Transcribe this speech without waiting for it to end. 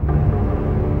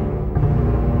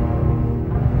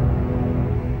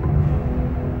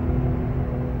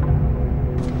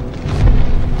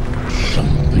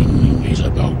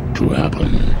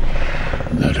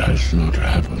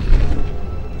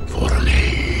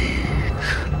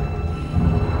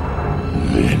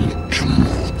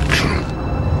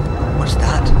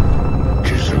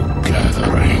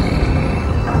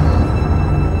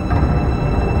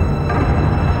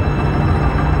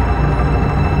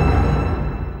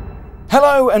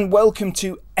Hello and welcome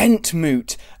to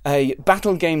Entmoot, a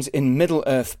Battle Games in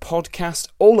Middle-earth podcast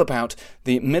all about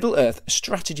the Middle-earth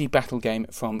strategy battle game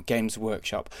from Games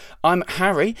Workshop. I'm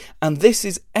Harry and this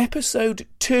is episode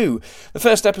 2. The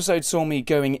first episode saw me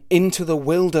going into the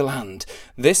Wilderland.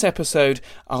 This episode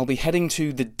I'll be heading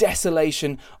to the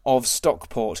desolation of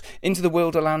Stockport. Into the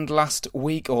Wilderland last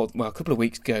week, a couple of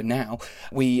weeks ago now,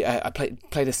 I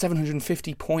played a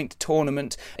 750 point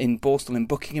tournament in Borstal in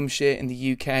Buckinghamshire in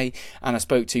the UK, and I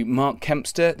spoke to Mark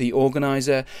Kempster, the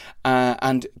organiser,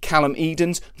 and Callum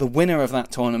Edens, the winner of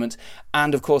that tournament,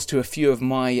 and of course to a few of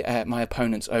my my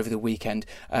opponents over the weekend.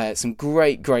 Some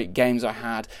great games I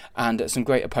had, and some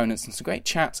great opponents, and some great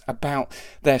chats about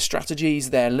their strategies,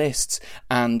 their lists,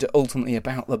 and ultimately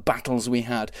about the battles we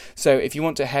had. So if you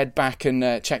want to head back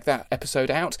and check that episode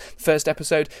out, first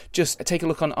episode, just take a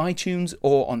look on iTunes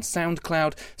or on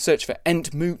SoundCloud, search for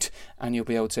Entmoot, and you'll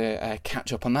be able to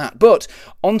catch up on that. But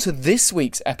on to this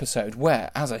week's episode,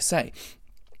 where, as I say,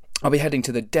 I'll be heading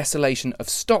to the desolation of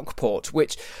Stockport,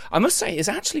 which I must say is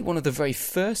actually one of the very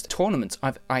first tournaments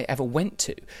I ever went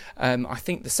to. I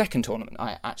think the second tournament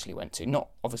I actually went to, not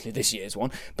obviously this year's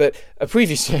one, but a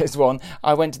previous year's one,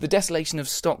 I went to the desolation of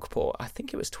Stockport. I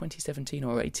think it was 2017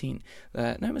 or 18. No,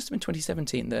 it must have been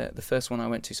 2017, the first one I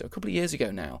went to, so a couple of years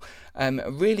ago now. A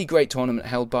really great tournament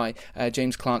held by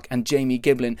James Clark and Jamie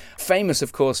Giblin, famous,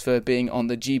 of course, for being on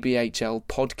the GBHL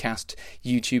podcast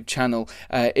YouTube channel.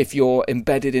 If you're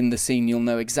embedded in the scene, you'll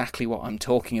know exactly what I'm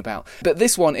talking about. But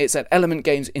this one, it's at Element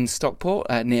Games in Stockport,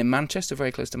 near Manchester,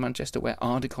 very close to Manchester, where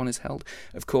Ardicon is held.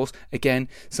 Of course, again,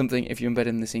 something, if you're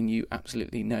embedded in the scene, you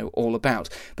absolutely know all about.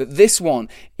 But this one,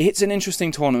 it's an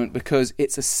interesting tournament because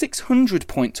it's a 600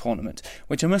 point tournament,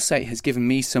 which I must say has given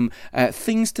me some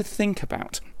things to think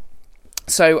about.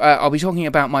 So I'll be talking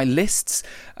about my lists,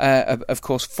 of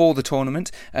course, for the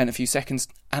tournament in a few seconds.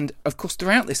 And, of course,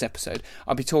 throughout this episode,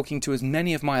 I'll be talking to as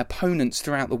many of my opponents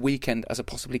throughout the weekend as I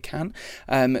possibly can.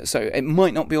 So it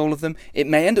might not be all of them. It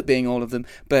may end up being all of them.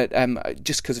 But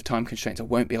just because of time constraints, I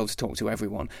won't be able to talk to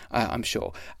everyone, I'm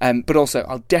sure. But also,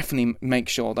 I'll definitely make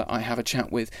sure that I have a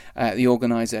chat with the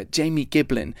organiser, Jamie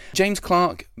Giblin. James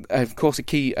Clark, of course, a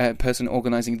key person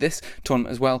organising this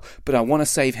tournament as well. But I want to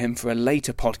save him for a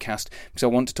later podcast because I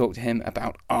want to talk to him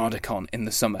about Ardicon in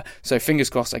the summer. So fingers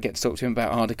crossed I get to talk to him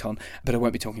about Ardicon, but I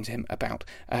won't be talking to him about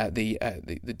the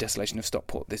desolation of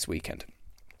Stockport this weekend.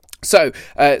 So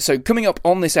coming up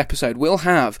on this episode, we'll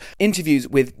have interviews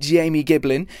with Jamie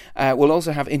Giblin. We'll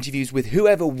also have interviews with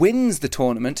whoever wins the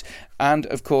tournament, and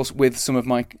of course with some of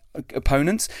my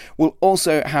opponents. We'll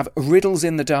also have Riddles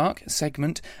in the Dark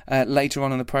segment later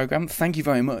on in the programme. Thank you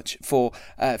very much for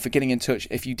getting in touch,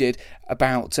 if you did,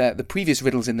 about the previous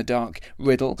Riddles in the Dark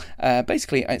riddle.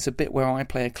 Basically, it's a bit where I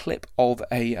play a clip of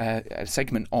a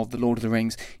segment of The Lord of the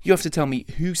Rings. You have to tell me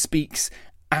who speaks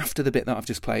after the bit that I've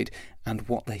just played and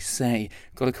what they say.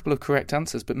 Got a couple of correct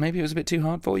answers, but maybe it was a bit too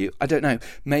hard for you. I don't know.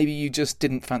 Maybe you just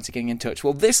didn't fancy getting in touch.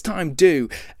 Well, this time do.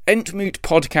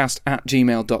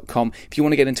 entmootpodcast@gmail.com if you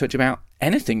want to get in touch about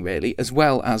anything, really, as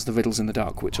well as the Riddles in the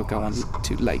Dark, which I'll go on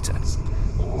to later.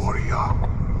 Warrior,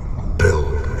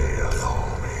 build me a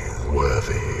army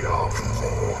worthy of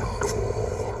Mordor.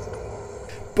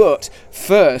 But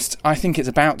first, I think it's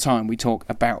about time we talk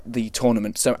about the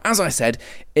tournament. So, as I said,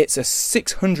 it's a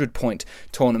 600 point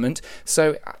tournament.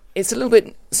 So it's a little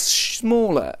bit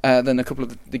smaller than a couple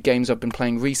of the games I've been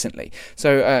playing recently.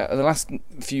 So the last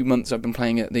few months I've been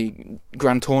playing at the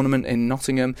Grand Tournament in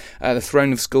Nottingham, the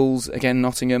Throne of Skulls, again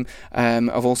Nottingham.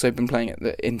 I've also been playing at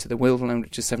Into the Wilderland,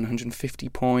 which is 750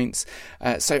 points.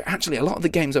 So actually a lot of the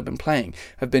games I've been playing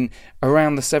have been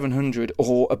around the 700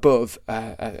 or above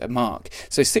mark.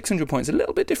 So 600 points, a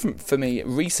little bit different for me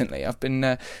recently. I've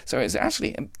been so it's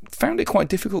actually found it quite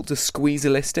difficult to squeeze a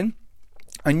list in.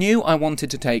 I knew I wanted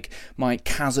to take my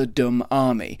Khazad-dûm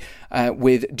army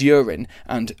with Durin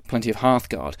and plenty of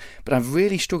Hearthguard, but I've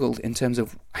really struggled in terms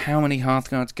of how many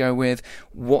Hearthguard to go with,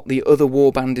 what the other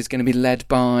warband is going to be led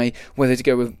by, whether to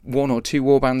go with one or two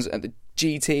warbands at the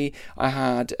GT. I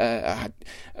had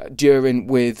Durin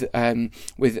with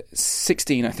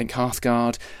 16, I think,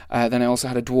 Hearthguard. Then I also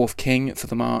had a Dwarf King for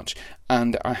the March,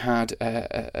 and I had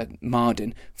a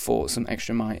Mardin for some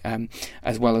extra might,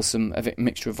 as well as a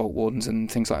mixture of Vault Wardens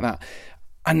and things like that.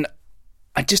 And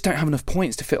I just don't have enough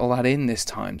points to fit all that in this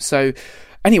time. So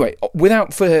anyway,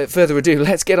 without further ado,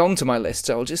 let's get on to my list.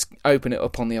 So I'll just open it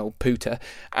up on the old pooter.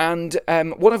 And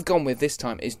what I've gone with this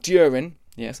time is Durin.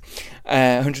 Yes,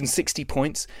 160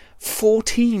 points,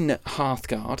 14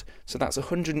 Hearthguard, so that's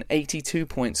 182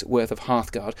 points worth of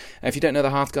Hearthguard. If you don't know the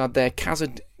Hearthguard, they're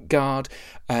Khazad Guard,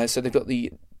 so they've got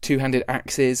the two-handed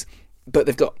axes, but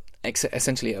they've got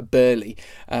essentially a burly,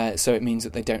 so it means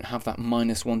that they don't have that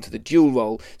 -1 to the dual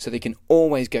roll, so they can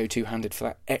always go two-handed for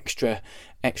that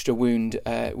extra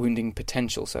wounding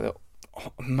potential, so that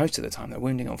most of the time they're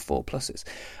wounding on 4+.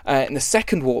 In the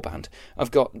second warband, I've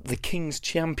got the King's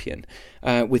Champion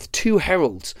with 2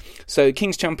 heralds. So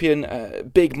King's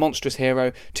Champion, big monstrous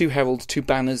hero, 2 heralds, 2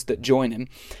 banners that join him,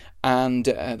 and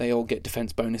they all get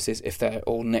defense bonuses if they're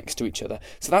all next to each other.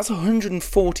 So that's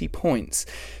 140 points.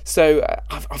 So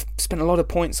I've spent a lot of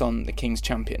points on the King's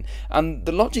Champion, and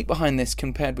the logic behind this,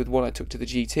 compared with what I took to the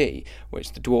GT,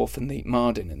 which the Dwarf and the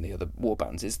Mardin and the other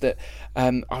warbands, is that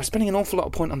I was spending an awful lot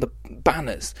of point on the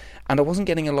banners, and I wasn't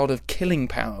getting a lot of killing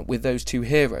power with those 2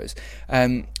 heroes.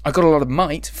 I got a lot of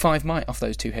might, 5 might off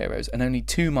those 2 heroes, and only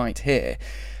 2 might here.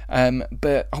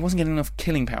 But I wasn't getting enough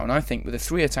killing power, and I think with the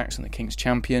 3 attacks on the King's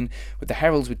Champion, with the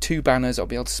heralds with 2 banners, I'll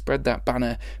be able to spread that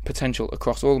banner potential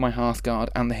across all my Hearthguard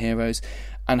and the heroes,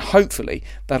 and hopefully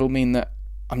that'll mean that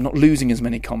I'm not losing as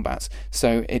many combats,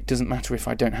 so it doesn't matter if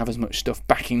I don't have as much stuff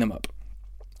backing them up.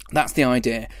 That's the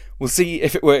idea. We'll see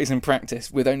if it works in practice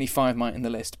with only 5 might in the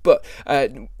list. But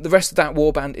the rest of that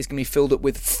warband is going to be filled up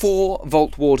with 4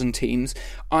 Vault Warden teams.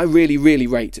 I really, really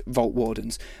rate Vault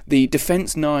Wardens. The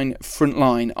Defense 9 front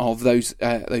line of those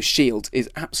shields is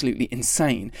absolutely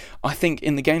insane. I think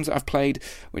in the games that I've played,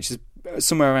 which is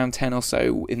somewhere around 10 or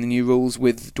so in the new rules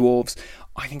with Dwarves,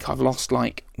 I think I've lost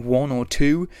like 1 or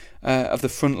 2 of the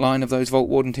front line of those Vault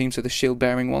Warden teams, so the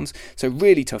shield-bearing ones. So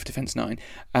really tough Defense 9.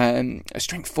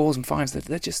 Strength 4s and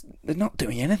 5s, they're not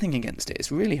doing anything against it.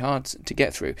 It's really hard to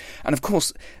get through. And of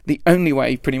course, the only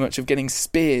way pretty much of getting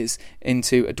spears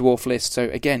into a Dwarf list, so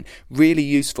again, really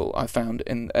useful, I found,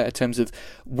 in terms of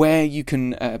where you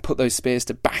can put those spears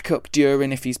to back up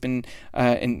Durin if he's been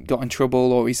got in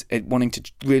trouble, or he's wanting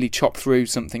to really chop through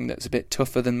something that's a bit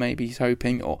tougher than maybe he's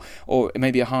hoping, or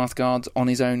maybe a Hearthguard's on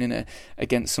his own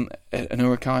against an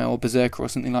Uruk-hai or Berserker or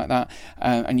something like that,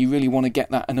 and you really want to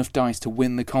get that enough dice to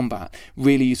win the combat.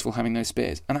 Really useful having those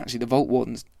spears. And actually the Vault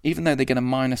Wardens, even though they get a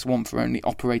 -1 for only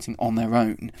operating on their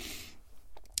own,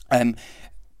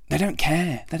 they don't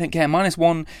care.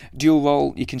 -1 dual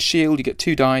roll, you can shield, you get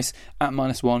 2 dice at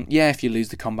 -1. Yeah, if you lose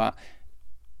the combat,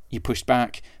 you pushed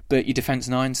back, but your defense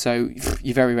 9, so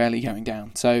you're very rarely going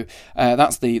down. So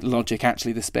that's the logic.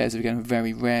 Actually, the spares are going to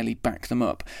very rarely back them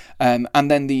up. And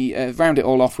then the round it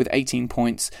all off with 18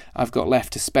 points I've got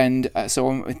left to spend. So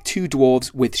I'm with 2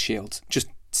 dwarves with shields, just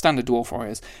standard dwarf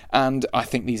warriors, and I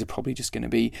think these are probably just going to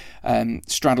be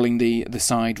straddling the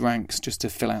side ranks just to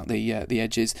fill out the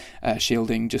edges,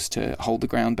 shielding just to hold the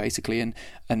ground basically,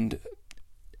 and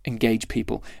engage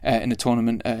people. In a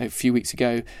tournament a few weeks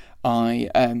ago,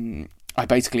 I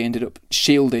basically ended up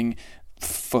shielding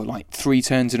for like 3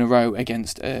 turns in a row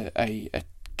against a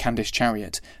Khandish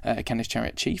Chariot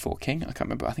chief or king, I can't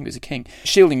remember, I think it was a king,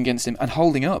 shielding against him and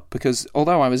holding up, because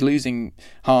although I was losing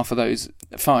half of those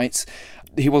fights,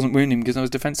 he wasn't wounding because I was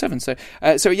defense 7.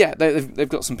 So yeah, they've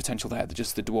got some potential there. They're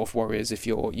just the dwarf warriors if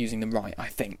you're using them right, I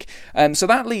think. So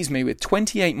that leaves me with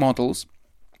 28 models.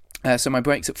 So my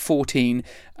break's at 14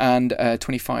 and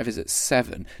 25 is at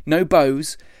 7. No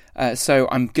bows. So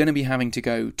I'm going to be having to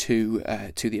go to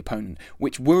the opponent,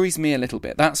 which worries me a little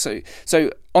bit. Let's do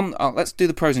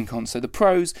the pros and cons. So the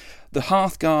pros, the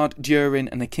Hearthguard, Durin,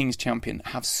 and the King's Champion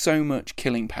have so much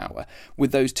killing power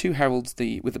with those 2 heralds,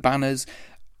 with the banners.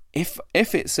 If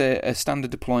it's a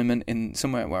standard deployment in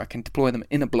somewhere where I can deploy them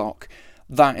in a block,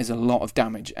 that is a lot of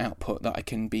damage output that I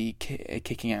can be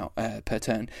kicking out per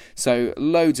turn. So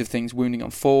loads of things wounding on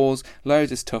 4s,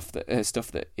 loads of stuff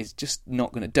that is just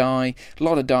not going to die. A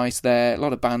lot of dice there, a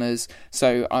lot of banners.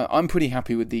 So I'm pretty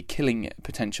happy with the killing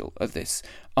potential of this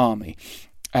army.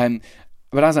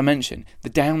 But as I mentioned, the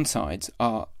downsides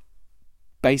are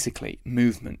basically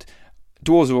movement.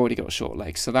 Dwarves have already got short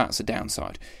legs, so that's a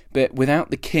downside. But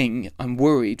without the king, I'm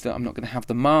worried that I'm not going to have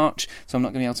the march, so I'm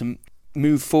not going to be able to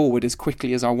move forward as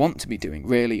quickly as I want to be doing,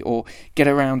 really, or get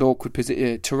around awkward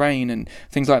terrain and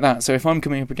things like that. So if I'm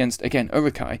coming up against, again,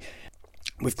 Uruk-hai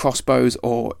with crossbows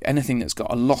or anything that's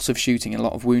got a lot of shooting, a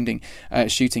lot of wounding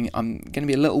shooting, I'm going to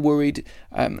be a little worried.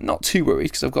 Not too worried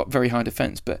because I've got very high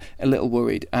defense, but a little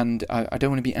worried, and I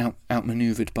don't want to be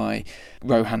outmaneuvered by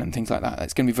Rohan and things like that.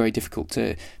 It's going to be very difficult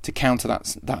to counter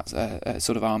that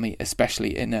sort of army,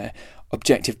 especially in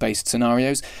objective-based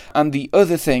scenarios. And the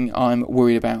other thing I'm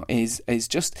worried about is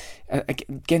just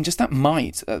again just that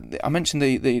might. I mentioned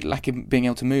the lack of being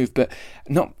able to move, but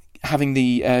not having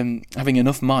having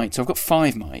enough might. So I've got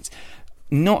 5 might.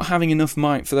 Not having enough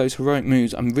might for those heroic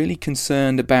moves, I'm really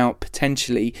concerned about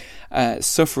potentially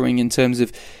suffering in terms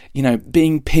of,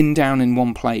 being pinned down in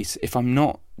one place if I'm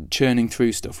not churning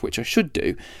through stuff, which I should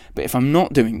do. But if I'm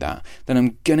not doing that, then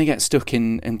I'm going to get stuck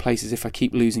in places if I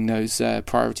keep losing those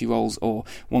priority rolls, or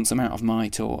once I'm out of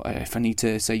might, or if I need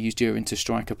to, say, use Durin to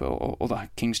strike up, or the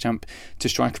King's Champ to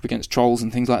strike up against trolls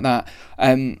and things like that.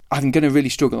 I'm going to really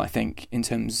struggle, I think, in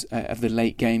terms of the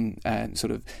late game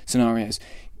sort of scenarios.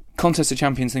 Contest of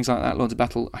Champions, things like that, Lords of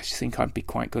Battle, I just think I'd be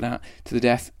quite good at to the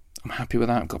death. I'm happy with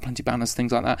that. I've got plenty of banners,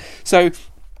 things like that. So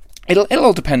it'll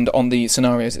all depend on the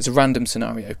scenarios. It's a random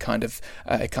scenario kind of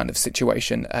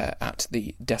situation at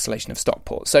the Desolation of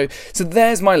Stockport. So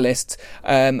there's my list.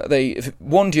 The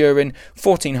 1 Durin,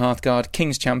 14 Hearthguard,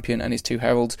 King's Champion and his 2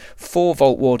 Heralds, 4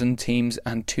 Vault Warden teams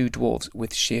and 2 Dwarves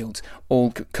with shields,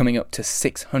 all coming up to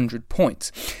 600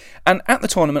 points. And at the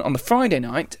tournament on the Friday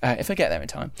night, if I get there in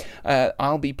time,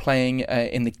 I'll be playing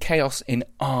in the Chaos in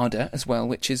Arda as well,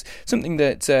 which is something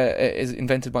that is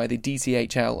invented by the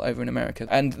DCHL over in America.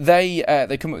 And they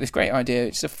come up with this great idea.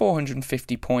 It's a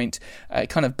 450 point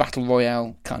kind of battle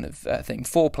royale kind of thing.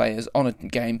 4 players on a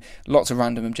game, lots of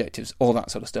random objectives, all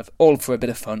that sort of stuff, all for a bit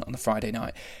of fun on the Friday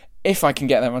night. If I can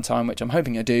get there on time, which I'm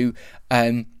hoping I do,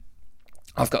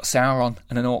 I've got Sauron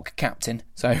and an Orc captain,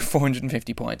 so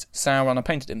 450 points. Sauron, I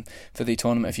painted him for the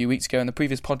tournament a few weeks ago in the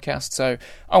previous podcast, so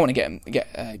I want to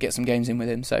get some games in with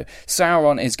him. So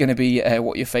Sauron is going to be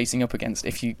what you're facing up against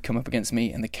if you come up against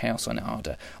me in the Chaos on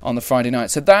Arda on the Friday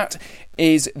night. So that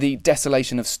is the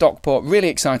Desolation of Stockport. Really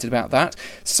excited about that.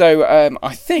 So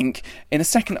I think in a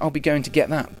second I'll be going to get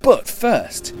that. But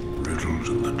first, Riddles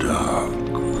in the dark.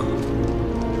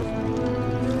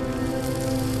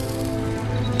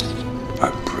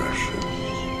 I'm precious.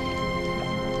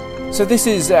 So this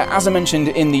is, as I mentioned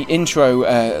in the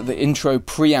intro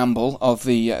preamble of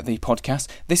the podcast,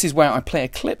 this is where I play a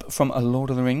clip from a Lord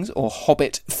of the Rings or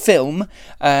Hobbit film,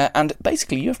 and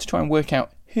basically you have to try and work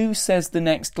out who says the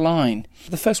next line.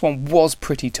 The first one was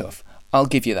pretty tough, I'll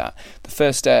give you that. The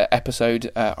first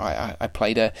episode, I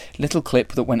played a little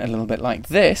clip that went a little bit like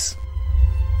this.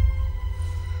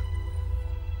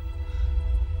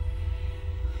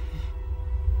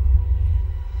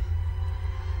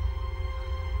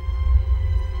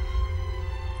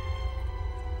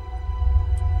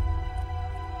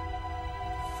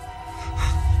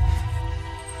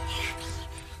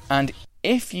 And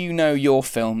if you know your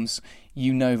films,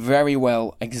 you know very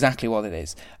well exactly what it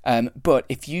is. But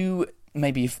if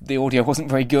the audio wasn't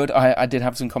very good, I did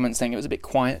have some comments saying it was a bit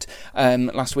quiet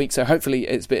last week, so hopefully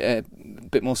it's a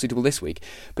bit more suitable this week.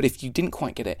 But if you didn't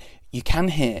quite get it, you can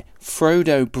hear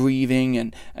Frodo breathing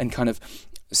and kind of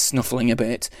snuffling a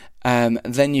bit.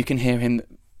 Then you can hear him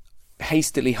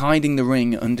hastily hiding the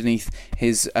ring underneath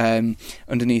his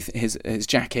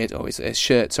jacket, or his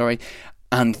shirt, sorry.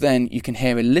 And then you can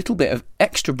hear a little bit of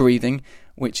extra breathing,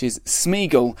 which is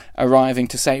Smeagol arriving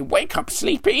to say, "Wake up,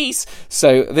 sleepies!"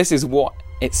 So this is what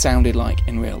it sounded like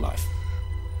in real life.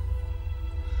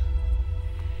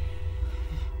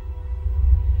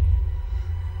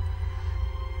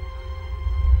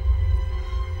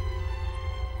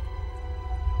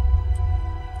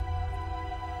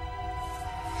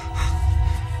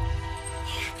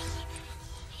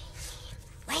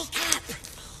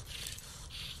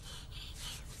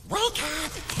 Wake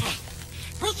up!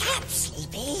 Wake up,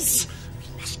 sleepies!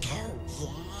 We must go,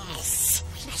 yes!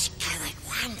 We must go at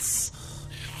once!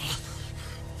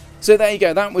 So there you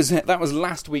go, that was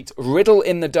last week's Riddle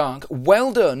in the Dark.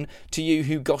 Well done to you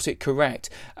who got it correct.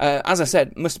 As I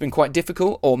said, must have been quite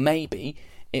difficult, or maybe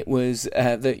it was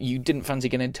that you didn't fancy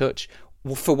getting in touch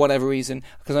for whatever reason,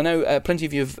 because I know plenty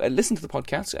of you have listened to the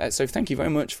podcast, so thank you very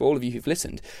much for all of you who've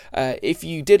listened. If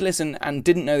you did listen and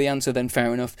didn't know the answer, then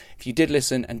fair enough. If you did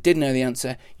listen and did know the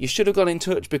answer, you should have got in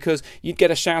touch, because you'd get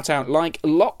a shout out like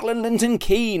Lachlan Linton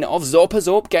Keane of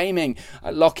Zorp Gaming.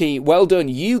 Lockie, well done,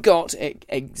 you got it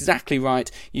exactly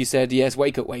right. You said, yes,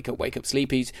 wake up,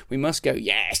 sleepies, we must go.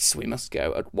 Yes, we must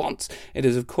go at once. It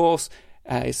is, of course,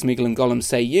 Smeagol and Gollum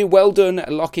say you. Well done,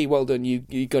 Lockie, well done,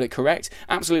 you got it correct,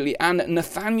 absolutely. And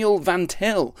Nathaniel Van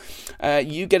Til,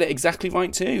 you get it exactly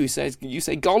right too. You say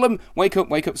Gollum, wake up,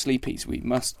 sleepies, we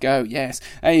must go. Yes,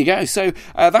 there you go. So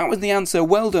that was the answer.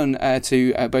 Well done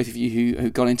to both of you who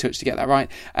got in touch to get that right.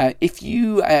 If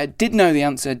you did know the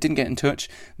answer, didn't get in touch,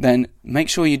 then make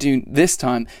sure you do this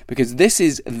time, because this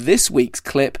is this week's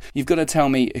clip. You've got to tell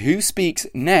me who speaks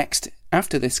next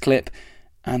after this clip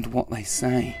and what they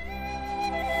say.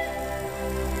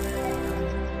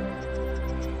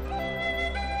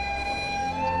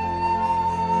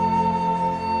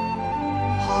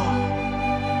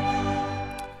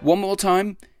 One more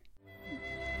time.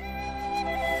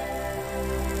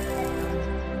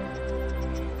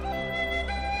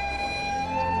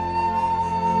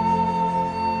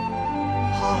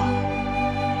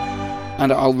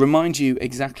 And I'll remind you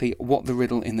exactly what the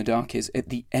riddle in the dark is at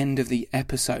the end of the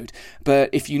episode.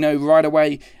 But if you know right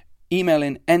away, email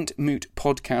in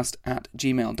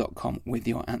entmootpodcast@gmail.com with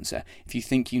your answer if you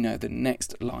think you know the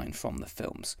next line from the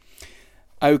films.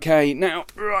 Okay, now,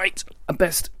 right,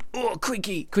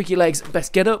 creaky legs,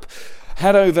 best get up,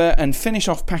 head over and finish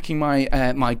off packing my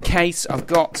my case. I've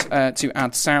got to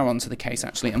add Sauron to the case,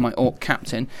 actually, and my Orc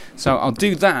Captain, so I'll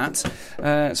do that.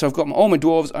 So I've got all my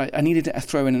dwarves. I needed to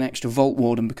throw in an extra Vault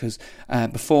Warden because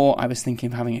before I was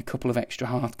thinking of having a couple of extra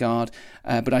Hearthguard,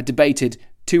 but I debated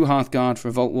 2 Hearthguard for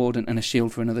a Vault Warden and a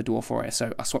shield for another Dwarf Warrior,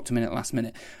 so I swapped them in at the last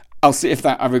minute. I'll see if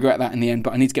I regret that in the end,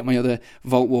 but I need to get my other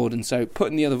Vault Warden, so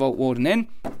putting the other Vault Warden in,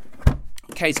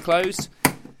 case closed,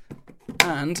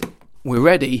 and we're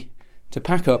ready to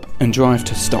pack up and drive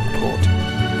to Stockport.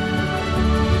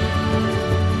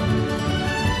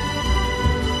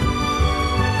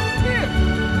 Here,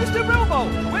 Mr. Bilbo,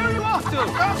 where are you off to? I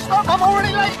can't stop, I'm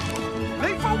already late.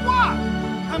 Late for what?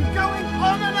 I'm going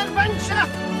on an adventure.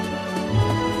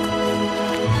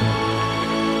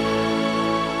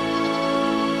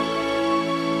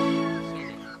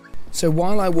 So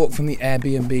while I walk from the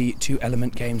Airbnb to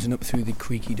Element Games and up through the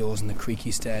creaky doors and the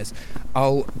creaky stairs,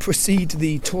 I'll proceed to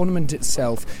the tournament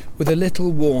itself with a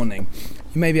little warning.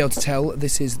 You may be able to tell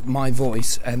this is my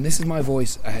voice, and this is my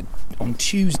voice on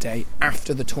Tuesday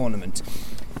after the tournament.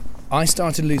 I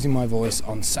started losing my voice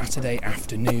on Saturday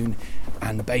afternoon,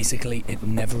 and basically it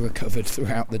never recovered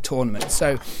throughout the tournament.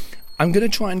 So I'm going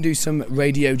to try and do some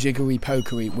radio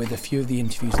jiggery-pokery with a few of the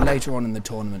interviews later on in the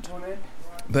tournament.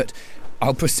 But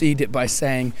I'll precede it by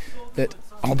saying that,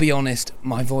 I'll be honest,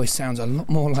 my voice sounds a lot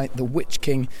more like the Witch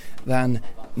King than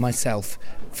myself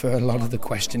for a lot of the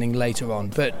questioning later on.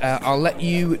 But I'll let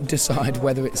you decide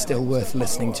whether it's still worth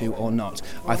listening to or not.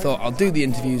 I thought I'll do the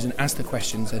interviews and ask the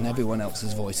questions, and everyone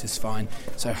else's voice is fine,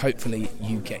 so hopefully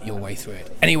you get your way through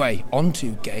it. Anyway, on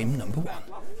to game number 1.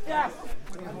 Yeah.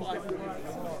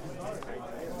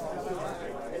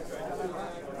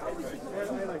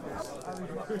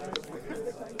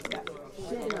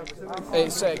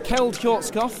 It's Keld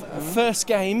Kjortskov, first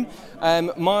game.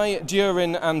 My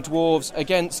Durin and Dwarves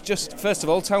against, just first of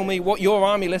all, tell me what your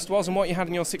army list was and what you had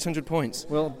in your 600 points.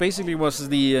 Well, basically was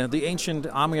the ancient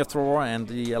army of Thror and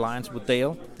the alliance with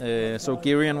Dale. So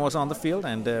Girion was on the field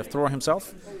and Thror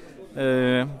himself.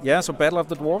 So Battle of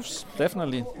the Dwarves,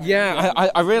 definitely. Yeah,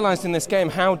 I realised in this game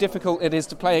how difficult it is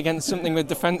to play against something with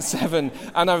Defence 7,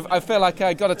 and I feel like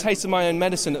I got a taste of my own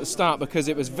medicine at the start because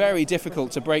it was very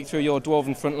difficult to break through your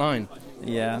Dwarven front line.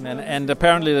 Yeah, and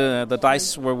apparently the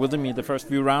dice were with me the first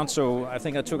few rounds, so I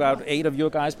think I took out 8 of your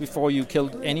guys before you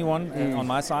killed anyone on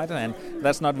my side, and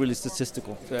that's not really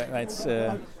statistical. It's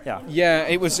Yeah,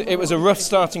 it was a rough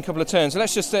starting couple of turns. So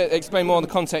let's just explain more of the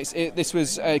context. This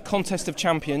was a contest of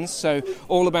champions, so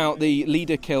all about the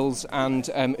leader kills and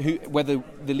whether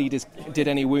the leaders did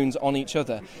any wounds on each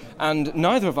other. And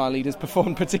neither of our leaders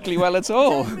performed particularly well at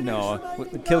all. No,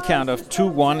 the kill count of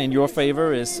 2-1 in your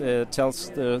favor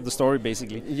tells the story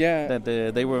basically. Yeah, that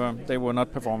they were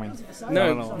not performing.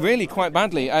 No, really quite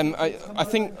badly. I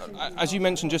think, as you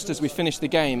mentioned, just as we finished the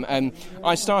game,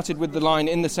 I started with the line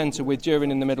in the centre with Durin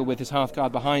in the middle with his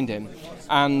Hearthguard behind him,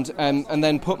 and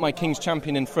then put my King's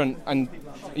Champion in front, and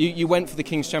you went for the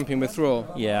King's Champion with Thror.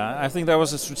 Yeah, I think that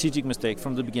was a strategic mistake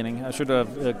from the beginning. I should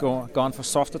have gone for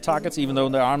softer targets, even though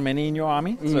there aren't many in your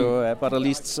army. So, but at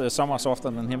least some are softer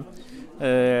than him.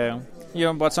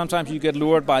 But sometimes you get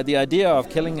lured by the idea of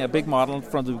killing a big model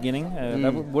from the beginning.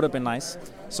 That would have been nice.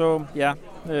 So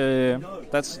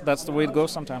that's the way it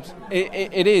goes sometimes.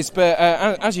 It is, but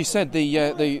as you said,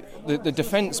 the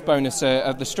defence bonus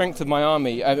of the strength of my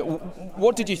army.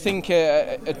 What did you think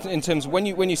in terms of when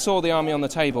you saw the army on the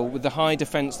table with the high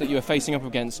defence that you were facing up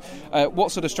against?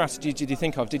 What sort of strategy did you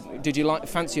think of? Did you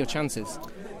fancy your chances?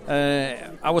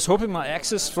 I was hoping my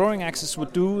throwing axes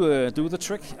would do the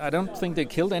trick. I don't think they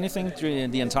killed anything during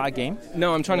the entire game.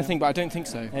 No, I'm trying to think, but I don't think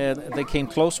so. They came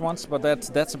close once, but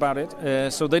that's about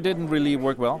it. So they didn't really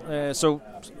work well. So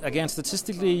again,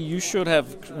 statistically, you should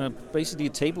have basically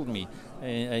tabled me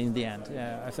in the end.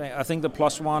 I think the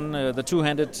 +1, the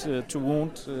two-handed to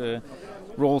wound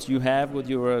rolls you have with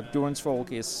your endurance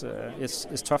folk is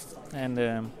tough,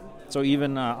 and so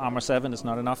even armor 7 is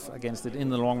not enough against it in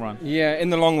the long run. Yeah, in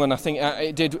the long run, I think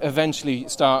it did eventually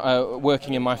start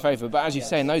working in my favour. But as you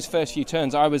say, in those first few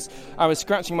turns, I was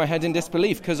scratching my head in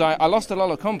disbelief because I lost a lot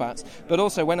of combats. But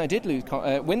also, when I did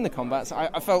win the combats,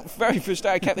 I felt very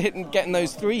frustrated. I kept getting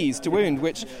those 3s to wound,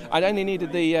 which I'd only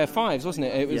needed the 5s, wasn't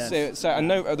it? It was yes. I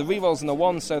know the rerolls and the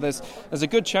 1s, so there's a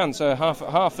good chance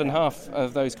half and half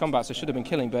of those combats I should have been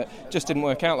killing, but just didn't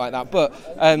work out like that. But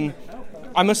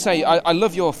I must say, I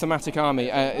love your thematic army,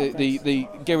 the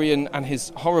Girion and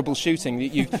his horrible shooting.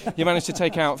 You managed to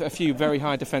take out a few very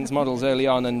high defence models early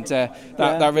on, and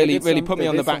that really put me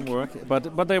on the back. Work,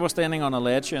 but they were standing on a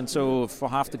ledge, and so for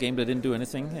half the game they didn't do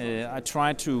anything. I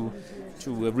tried to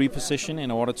reposition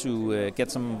in order to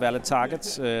get some valid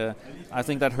targets. I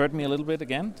think that hurt me a little bit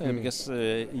again because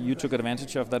you took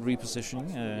advantage of that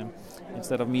repositioning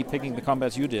instead of me picking the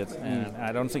combats you did, and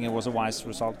I don't think it was a wise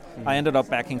result. I ended up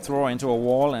backing Thor into a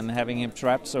wall and having him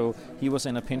trapped, so he was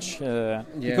in a pinch. He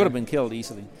could have been killed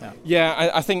easily.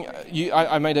 I think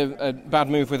I made a bad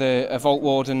move with a Vault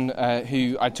Warden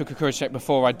who I took a courage check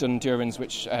before I'd done Durin's,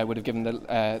 which would have given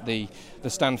the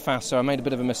stand fast, so I made a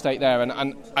bit of a mistake there, and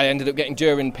I ended up getting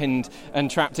Durin pinned and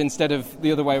trapped instead of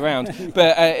the other way around.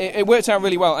 But it worked out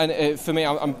really well, and for me,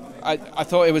 I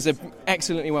thought it was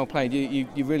excellently well played.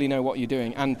 You really know what you're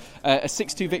doing, and a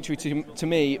 6-2 victory to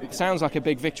me sounds like a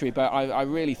big victory, but I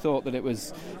really thought that it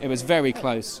was very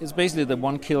close. It's basically the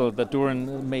one kill that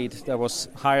Durin made that was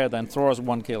higher than Thor's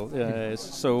one kill,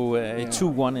 so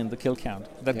 2-1 in the kill count.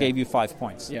 That gave you 5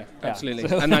 points. Yeah, absolutely,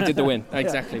 and that did the win.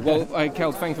 Exactly. Well,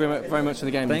 Kel, thank you very much for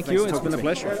the game. Thank you. It's been a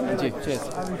pleasure. Thank you. Cheers.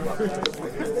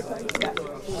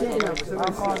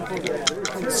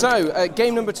 So,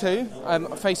 game number 2,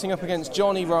 facing up against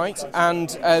Johnny Wright,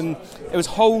 and it was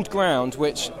Hold Ground,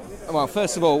 which, well,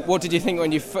 first of all, what did you think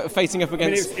when you're facing up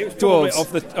against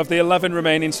dwarves? Of the 11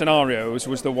 remaining scenarios,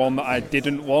 was the one that I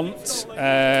didn't want.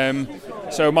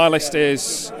 So my list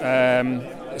is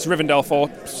it's Rivendell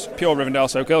Fort, pure Rivendell,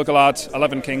 so Gil-galad,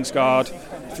 11 Kingsguard,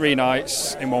 3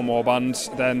 Knights in 1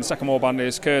 warband. Then second warband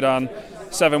is Círdan,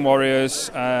 7 warriors,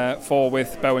 4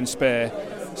 with bow and spear.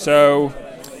 So,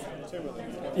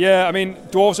 yeah, I mean,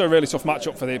 dwarves are a really tough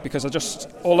matchup for it because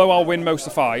although I'll win most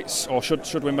of the fights, or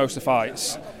should win most of the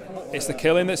fights, it's the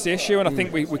killing that's the issue, and I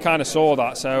think we kind of saw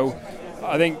that. So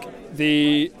I think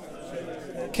the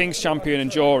King's Champion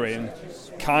and Jorin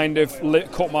kind of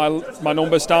cut my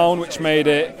numbers down, which made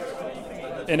it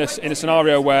in a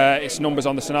scenario where it's numbers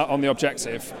on the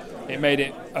objective, it made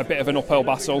it a bit of an uphill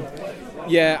battle.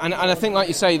 Yeah, and I think, like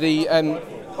you say,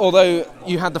 although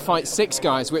you had the fight 6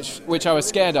 guys, which I was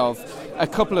scared of, a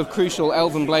couple of crucial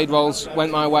Elven Blade rolls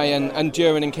went my way, and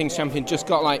Durin and King's Champion just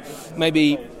got like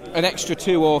maybe an extra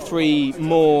 2 or 3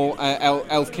 more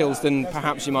elf kills than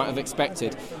perhaps you might have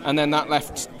expected, and then that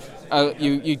left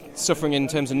you suffering in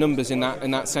terms of numbers in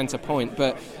that centre point.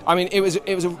 But I mean, it was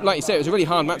like you said, it was a really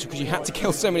hard match because you had to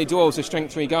kill so many dwarves with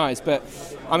strength 3 guys. But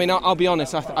I mean, I'll be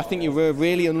honest, I think you were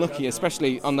really unlucky,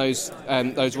 especially on those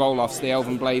roll-offs, the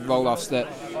Elven Blade roll-offs, that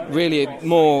really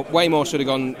way more should have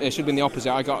gone. It should have been the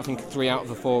opposite. I got, I think, 3 out of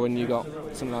the 4, and you got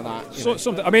something like that.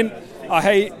 Something. I mean, I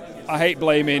hate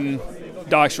blaming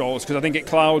dice rolls because I think it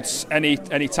clouds any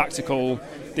tactical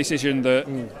decision that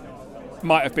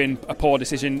might have been a poor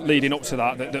decision leading up to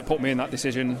that put me in that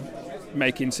decision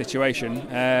making situation.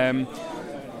 I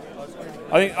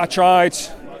think I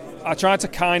tried to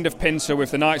kind of pincer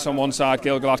with the Knights on one side,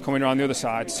 Gil-galad coming around the other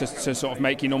side to sort of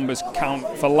make your numbers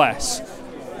count for less.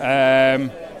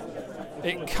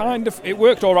 It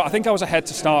worked all right. I think I was ahead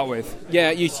to start with. Yeah,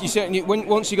 you certainly.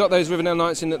 Once you got those Rivendell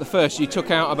Knights in at the first, you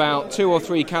took out about 2 or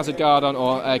 3 Khazad-guard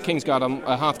or Kingsguard on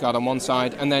Hearthguard on one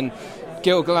side, and then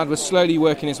Gil-galad was slowly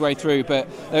working his way through, but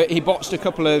he botched a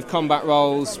couple of combat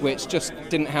rolls which just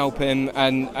didn't help him,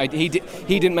 and he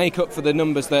didn't make up for the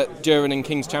numbers that Durin and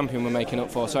King's Champion were making up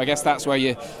for. So I guess that's where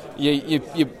you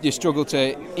struggle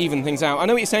to even things out. I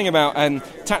know what you're saying about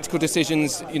tactical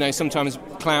decisions, sometimes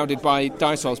clouded by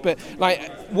dice rolls, but like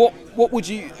what would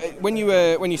you when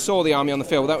you saw the army on the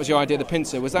field? That was your idea, the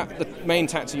pincer. Was that the main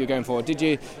tactic you were going for? Did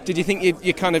you think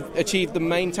you kind of achieved the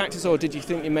main tactics, or did you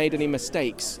think you made any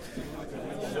mistakes?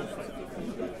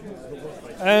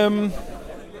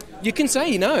 You can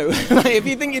say no. Like, if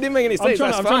you think you didn't make any mistakes,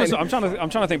 that's fine. I'm trying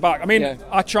to think back. I mean,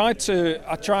 I tried.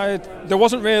 There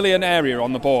wasn't really an area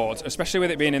on the board, especially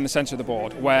with it being in the centre of the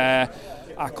board, where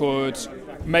I could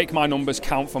make my numbers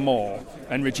count for more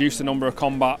and reduce the number of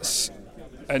combats.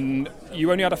 And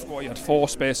you only had you had 4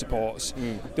 spear supports.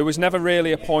 There was never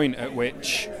really a point at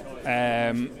which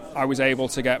I was able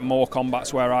to get more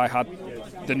combats where I had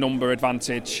the number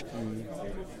advantage.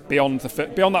 Beyond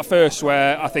that first,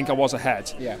 where I think I was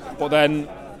ahead. Yeah. But then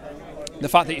the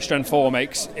fact that you're strength 4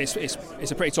 makes it's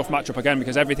a pretty tough matchup again,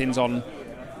 because everything's on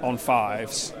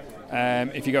 5s.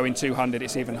 If you go in 2-handed,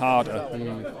 it's even harder.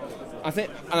 I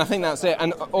think that's it.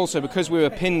 And also because we were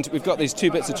pinned, we've got these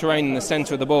 2 bits of terrain in the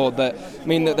centre of the board that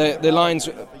mean that the lines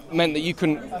meant that you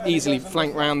couldn't easily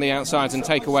flank round the outsides and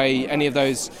take away any of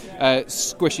those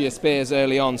squishier spears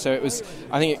early on. So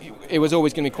I think it was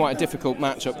always going to be quite a difficult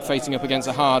matchup facing up against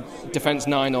a hard defence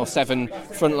 9 or 7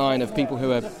 front line of people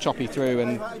who are choppy through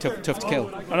and tough to kill.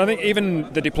 And I think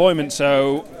even the deployment,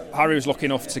 so Harry was lucky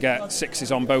enough to get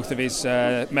 6s on both of his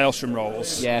Maelstrom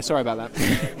rolls. Yeah, sorry about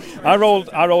that. I rolled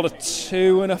a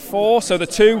 2 and a 4, so the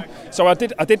 2. So I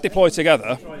did deploy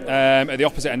together at the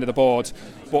opposite end of the board,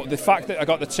 but the fact that I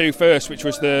got the 2 first, which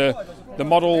was the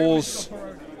models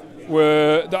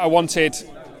that I wanted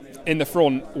in the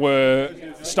front were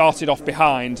started off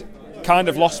behind, kind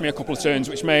of lost me a couple of turns,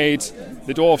 which made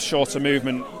the dwarves' shorter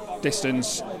movement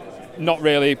distance not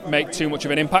really make too much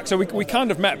of an impact. So we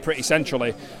kind of met pretty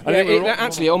centrally. It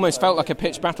actually almost felt like a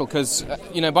pitched battle because,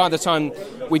 by the time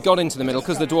we got into the middle,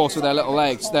 because the dwarves with their little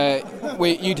legs,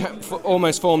 you'd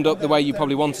almost formed up the way you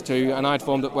probably wanted to, and I'd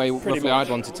formed up the way roughly I'd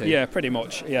wanted to. Yeah, pretty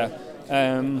much, yeah.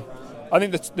 I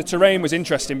think the terrain was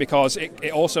interesting because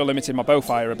it also limited my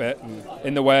bowfire a bit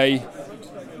in the way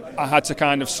I had to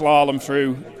kind of slalom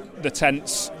through the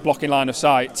tense blocking line of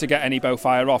sight to get any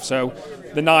bowfire off. So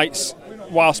the knights,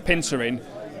 whilst pincering,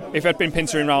 if I'd been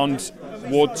pincering around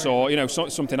woods or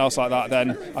something else like that,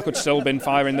 then I could still been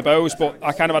firing the bows. But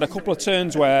I kind of had a couple of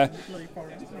turns where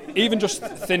even just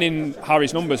thinning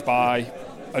Harry's numbers by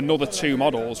another 2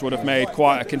 models would have made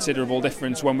quite a considerable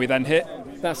difference when we then hit.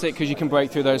 That's it, because you can break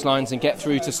through those lines and get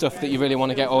through to stuff that you really want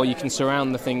to get, or you can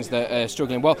surround the things that are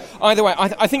struggling. Well, either way,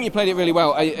 I think you played it really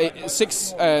well.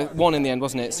 6-1 in the end,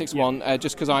 wasn't it? 6-1,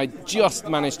 just because I just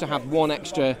managed to have one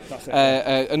extra,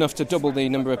 enough to double the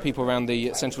number of people around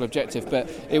the central objective. But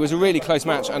it was a really close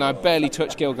match, and I barely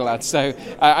touched Gil-galad. So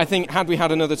I think had we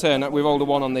had another turn, we rolled a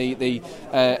 1 on the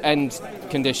end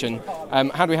condition.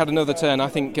 Had we had another turn, I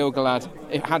think Gil-galad,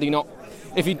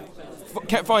 if he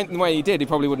kept fighting the way he did, he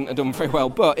probably wouldn't have done very well.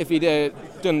 But if he'd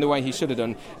done the way he should have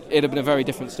done, it'd have been a very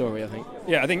different story, I think.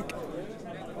 Yeah, I think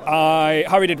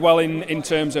Harry did well in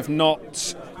terms of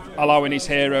not allowing his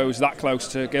heroes that close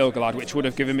to Gil-galad, which would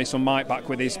have given me some might back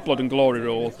with his Blood and Glory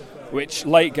rule, which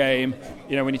late game,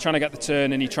 when you're trying to get the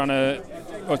turn and you're trying to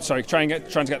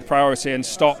get the priority and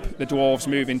stop the dwarves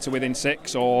moving to within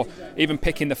 6 or even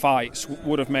picking the fights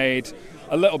would have made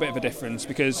a little bit of a difference,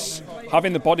 because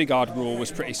having the bodyguard rule was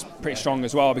pretty strong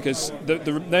as well, because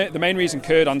the main reason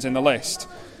Círdan's in the list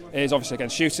is obviously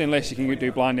against shooting lists. You can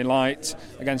do blinding light.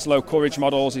 Against low courage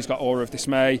models, he's got Aura of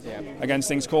Dismay. Yeah. Against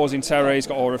things causing terror, he's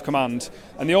got Aura of Command.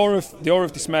 And the Aura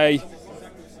of Dismay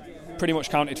pretty much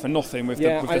counted for nothing with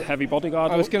the heavy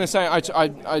bodyguard. I was going to say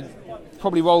I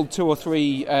probably rolled 2 or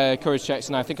 3 courage checks,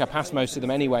 and I think I passed most of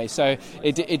them anyway. So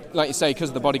it like you say, because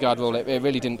of the bodyguard rule, it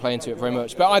really didn't play into it very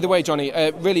much. But either way, Johnny,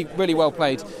 really, really well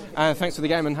played. Thanks for the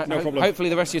game, and hopefully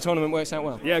the rest of your tournament works out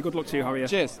well. Yeah, good luck to you, Harry.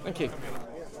 Cheers. Thank you.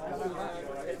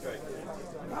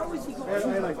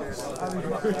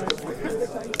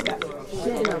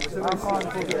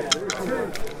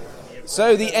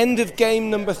 So the end of game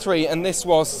number 3, and this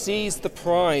was Seize the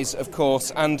Prize, of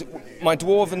course, and my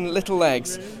dwarven little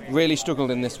legs really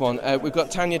struggled in this one. We've got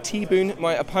Tanya T-Boone,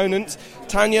 my opponent.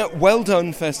 Tanya, well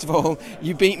done, first of all.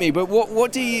 You beat me, but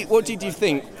what did you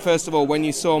think, first of all, when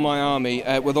you saw my army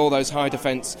with all those high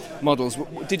defence models?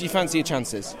 Did you fancy your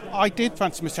chances? I did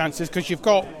fancy my chances, because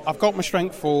I've got my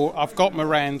Strength 4, I've got my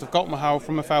Rend, I've got my Howl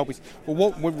from my Felbeast. But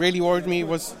what really worried me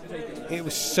was it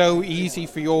was so easy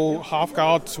for your half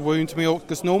guard to wound me,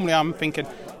 because normally I'm thinking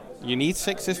you need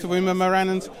 6s to wound my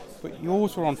Morannons, but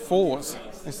yours were on 4s.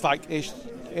 It's like it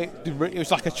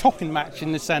was like a chopping match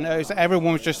in the centre.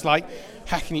 Everyone was just like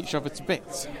hacking each other to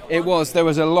bits. It was. There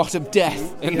was a lot of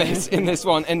death in this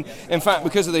one, and in fact,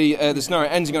 because of the scenario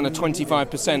ending on a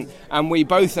 25%, and we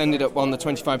both ended up on the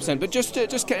 25%. But just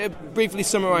briefly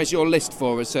summarise your list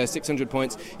for us, 600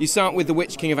 points. You start with the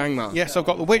Witch King of Angmar. Yes, I've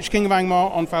got the Witch King of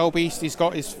Angmar on Felbeast. He's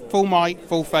got his full might,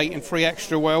 full fate, and 3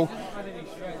 extra will.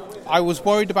 I was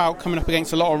worried about coming up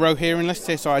against a lot of Rohirrim lists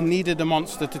here, so I needed a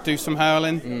monster to do some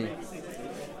hurling.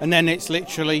 And then it's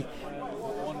literally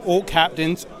Orc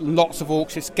captains, lots of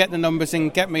Orcs. It's get the numbers in,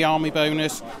 get my army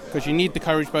bonus, because you need the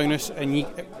courage bonus, and you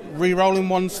re-rolling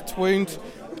ones to wound.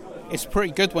 It's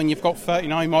pretty good when you've got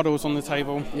 39 models on the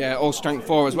table. Yeah, all strength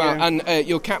 4 as well. Yeah. And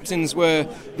your captains were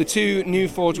the 2 new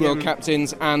Forge World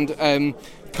captains and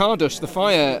Kardush, the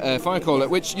Firecaller,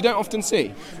 which you don't often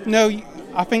see. No,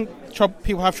 I think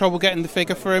people have trouble getting the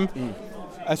figure for him.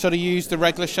 I sort of used the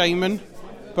regular Shaman,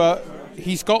 but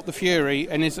he's got the Fury,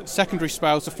 and his secondary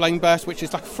spell's the Flame Burst, which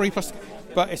is like a 3+,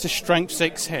 but it's a strength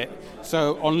 6 hit.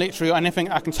 So on literally anything,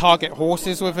 I can target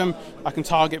horses with him, I can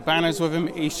target banners with him.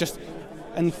 He's just,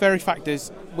 and the very fact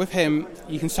is, with him,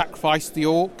 you can sacrifice the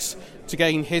Orcs to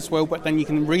gain his will, but then you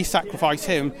can re-sacrifice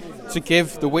him to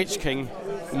give the Witch King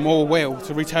more will,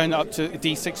 to return up to a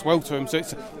D6 will to him, so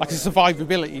it's like a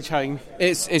survivability chain.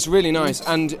 It's really nice,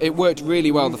 and it worked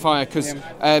really well, the fire, because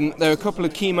there are a couple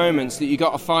of key moments that you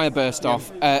got a fire burst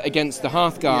off against the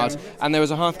Hearthguard, and there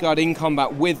was a Hearthguard in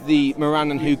combat with the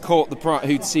Morannon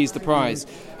who'd seized the prize.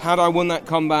 Had I won that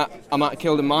combat, I might have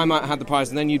killed him, I might have had the prize,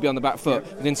 and then you'd be on the back foot.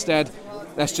 But instead,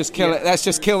 let's just kill it. Let's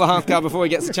just kill the Hearthguard before he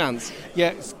gets a chance.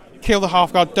 Yeah, kill the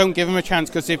Hearthguard, don't give him a chance,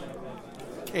 because if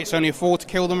it's only a 4 to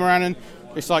kill the Morannon,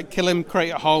 it's like kill him,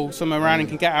 create a hole so Morannon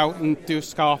can get out and do a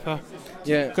Scarper.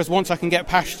 Yeah. Because once I can get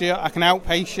past you, I can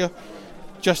outpace you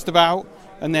just about,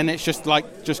 and then it's just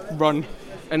run.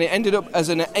 And it ended up as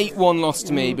an 8-1 loss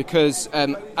to me because,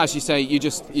 as you say, you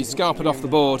scarpered off the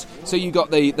board, so you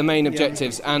got the main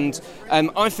objectives. And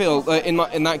I feel that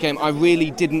in that game, I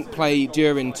really didn't play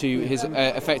Durin to his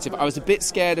effective. I was a bit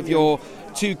scared of your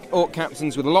 2 Orc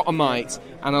captains with a lot of might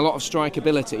and a lot of strike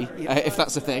ability, if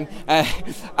that's a thing.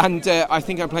 And I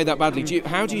think I played that badly.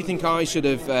 How do you think I should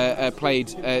have played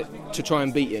to try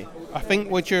and beat you? I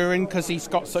think with Durin, because he's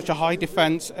got such a high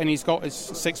defence and he's got his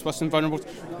 6+ invulnerable,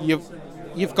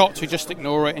 you've got to just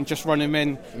ignore it and just run him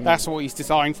in. That's what he's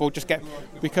designed for.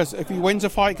 Because if he wins a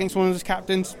fight against one of his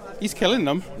captains, he's killing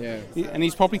them. Yeah. And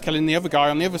he's probably killing the other guy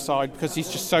on the other side because he's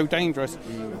just so dangerous.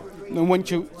 And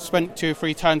once you spent 2 or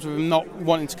 3 turns with him not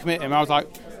wanting to commit him, I was like,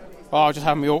 I'll just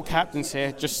have my Orc captains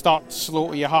here. Just start to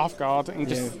slaughter your Hearthguard, and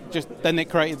then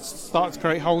it starts to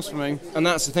create holes for me. And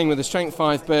that's the thing with the Strength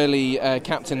 5 burly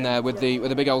captain there with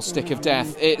the big old stick of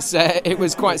death. It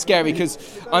was quite scary because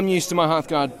I'm used to my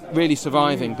Hearthguard really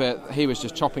surviving, but he was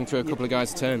just chopping through a couple of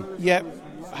guys a turn. Yeah,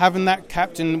 having that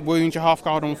captain wound your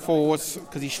Hearthguard on 4s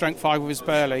because he's Strength 5 with his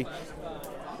burly.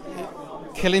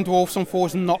 Killing dwarfs on 4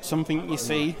 is not something you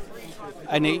see.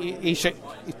 And he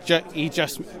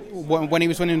just, when he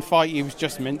was winning the fight, he was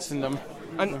just mincing them.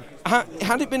 And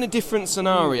had it been a different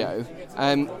scenario,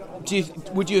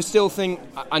 would you still think,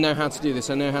 I know how to do this,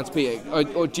 I know how to beat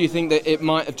it? Or do you think that it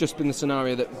might have just been the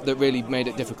scenario that really made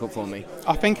it difficult for me?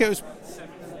 I think it was,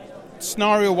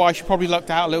 scenario-wise, you probably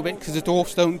lucked out a little bit because the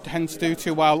dwarfs don't tend to do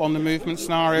too well on the movement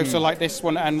scenario. So like this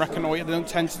one and Reconnoiter, they don't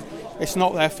tend to, it's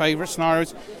not their favourite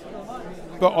scenarios.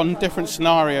 But on different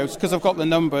scenarios, because I've got the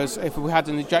numbers, if we had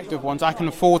an objective ones, I can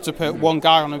afford to put one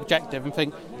guy on objective and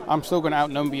think, I'm still going to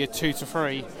outnumber you 2 to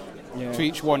 3 to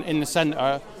each one in the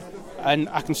centre, and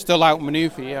I can still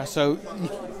outmaneuver you. So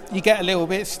you get a little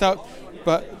bit stuck,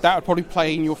 but that would probably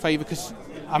play in your favour because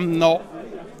I'm not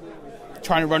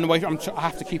trying to run away. I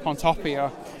have to keep on top of you.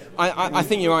 I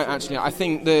think you're right, actually. I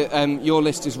think that your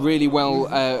list is really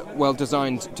well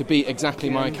designed to beat exactly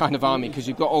my kind of army because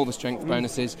you've got all the strength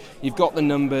bonuses, you've got the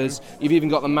numbers, you've even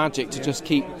got the magic to just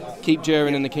keep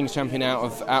Durin and the King's Champion out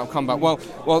of combat.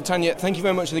 Well, Tanya, thank you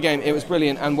very much for the game. It was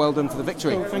brilliant, and well done for the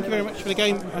victory. Well, thank you very much for the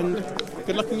game, and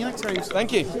good luck in your next games.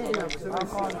 Thank you.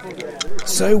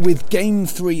 So, with Game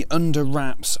 3 under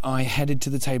wraps, I headed to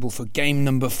the table for game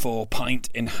number 4, pint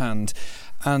in hand.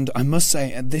 And I must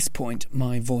say, at this point,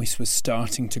 my voice was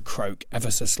starting to croak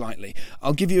ever so slightly.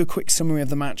 I'll give you a quick summary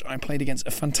of the match. I played against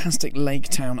a fantastic Lake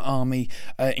Town army,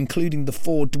 including the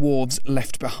 4 dwarves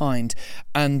left behind.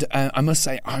 And I must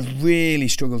say, I really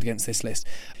struggled against this list.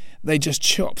 They just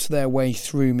chopped their way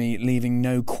through me, leaving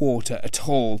no quarter at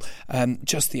all.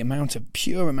 Just the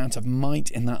pure amount of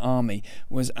might in that army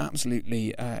was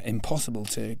absolutely impossible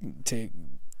to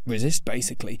resist,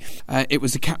 basically. It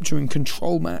was a capture and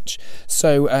control match,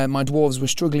 so my dwarves were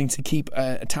struggling to keep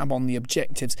a tab on the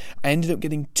objectives. I ended up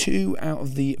getting 2 out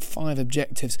of the 5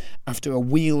 objectives after a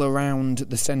wheel around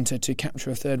the centre to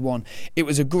capture a third one. It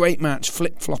was a great match,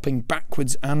 flip-flopping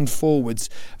backwards and forwards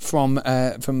from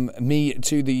me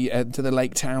to the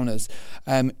Lake Towners.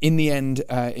 In the end,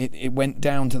 it went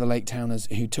down to the Lake Towners,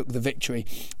 who took the victory.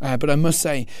 But I must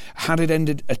say, had it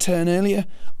ended a turn earlier,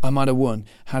 I might have won.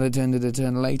 Had it ended a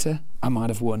turn later, I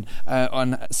might have won.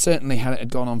 And certainly had it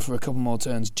gone on for a couple more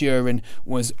turns, Durin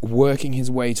was working his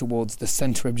way towards the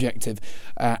centre objective,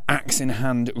 axe in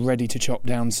hand, ready to chop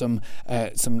down some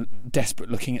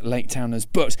desperate-looking Lake Towners.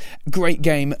 But great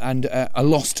game and a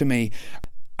loss to me.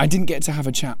 I didn't get to have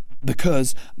a chat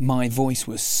because my voice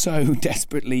was so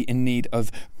desperately in need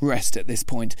of rest at this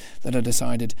point that I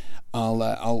decided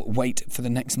I'll wait for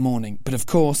the next morning. But of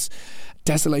course,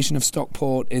 Desolation of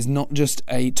Stockport is not just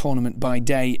a tournament by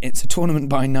day, it's a tournament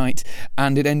by night,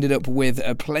 and it ended up with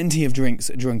plenty of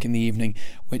drinks drunk in the evening,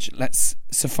 which, let's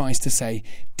suffice to say,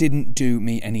 didn't do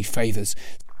me any favours.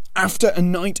 After a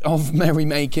night of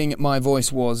merrymaking, my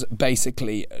voice was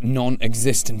basically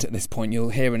non-existent at this point. You'll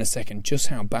hear in a second just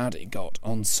how bad it got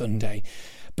on Sunday.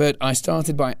 But I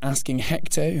started by asking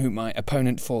Hector, who my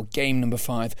opponent for game number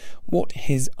 5, what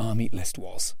his army list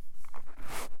was.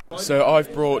 So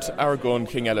I've brought Aragorn,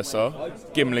 King Elisar,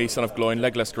 Gimli, Son of Gloin,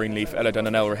 Legolas, Greenleaf, Elladan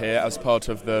and Elrohir as part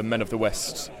of the Men of the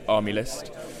West army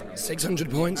list. 600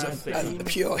 points of a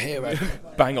pure hero.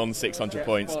 Bang on 600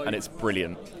 points, and it's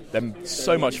brilliant. They're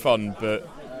so much fun, but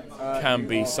can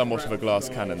be somewhat of a glass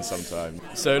cannon sometimes.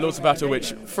 So Lords of Battle,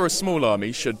 which for a small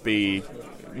army should be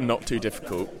not too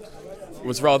difficult,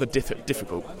 was rather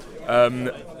difficult.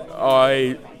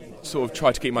 I sort of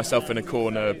tried to keep myself in a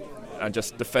corner and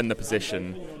just defend the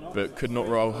position, but could not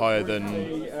roll higher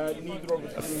than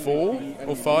a 4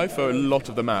 or 5 for a lot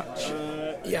of the match.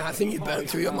 Yeah, I think you burnt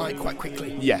through your might quite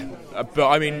quickly. Yeah, but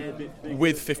I mean,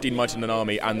 with 15 might in an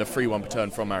army and the free 1 per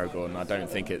turn from Aragorn, I don't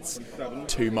think it's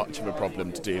too much of a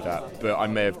problem to do that, but I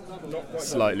may have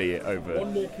slightly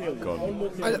overgone.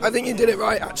 I think you did it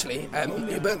right, actually.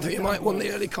 You burnt through your might, won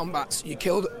the early combats, you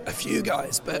killed a few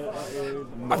guys, but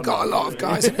I've got a lot of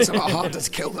guys and it's a lot harder to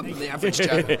kill them than the average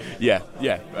Joe. Yeah,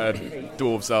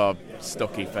 dwarves are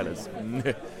stocky fellas.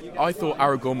 I thought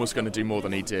Aragorn was going to do more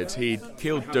than he did. He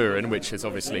killed Durin, which is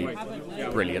obviously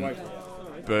brilliant,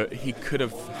 but he could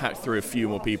have hacked through a few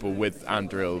more people with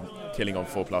Anduril killing on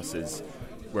 4+,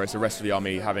 whereas the rest of the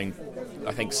army having,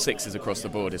 I think, 6s across the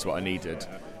board is what I needed.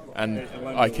 And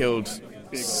I killed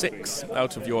 6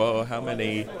 out of your how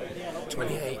many?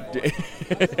 28.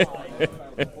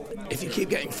 If you keep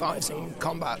getting 5s in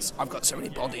combats, I've got so many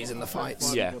bodies in the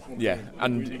fights. Yeah,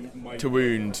 and to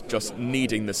wound, just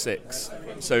needing the 6.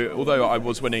 So although I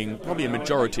was winning probably a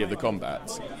majority of the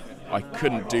combats, I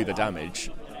couldn't do the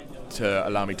damage to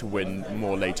allow me to win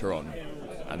more later on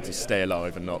and to stay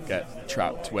alive and not get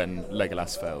trapped when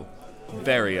Legolas fell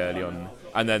very early on.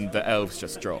 And then the elves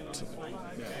just dropped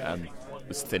and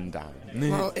was thinned down.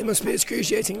 Well, it must be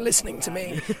excruciating listening to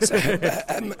me. So,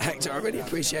 Hector, I really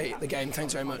appreciate the game.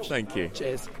 Thanks very much. Thank you.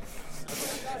 Cheers.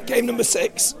 Game number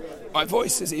 6. My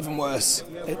voice is even worse.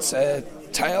 It's a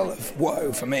tale of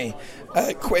woe for me.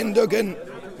 Quinn Duggan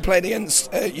played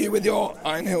against you with your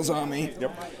Iron Hills army.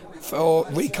 Yep. For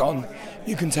Recon.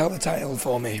 You can tell the tale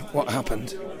for me. What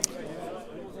happened?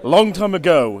 A long time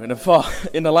ago, in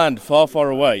a land far, far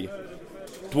away,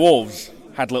 dwarves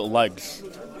had little legs.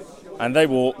 And they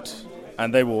walked,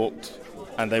 and they walked,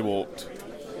 and they walked.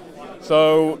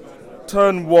 So,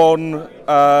 turn 1,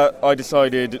 I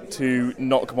decided to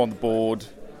not come on the board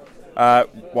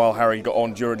while Harry got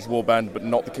on Durin's warband, but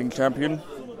not the King Champion.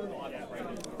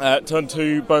 Turn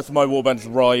 2, both of my warbands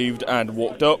arrived and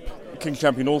walked up. King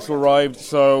Champion also arrived,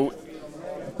 so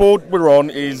board we're on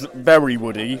is very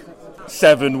woody,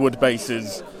 7 wood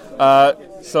bases.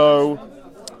 So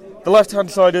the left-hand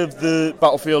side of the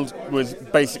battlefield was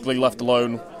basically left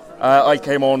alone. I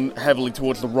came on heavily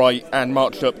towards the right and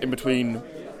marched up in between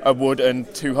a wood and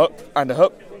a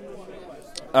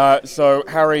hut. So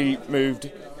Harry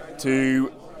moved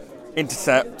to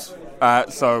intercept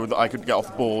so that I could get off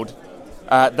the board.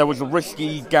 There was a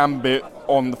risky gambit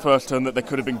on the first turn that there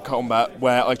could have been combat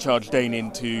where I charged Dane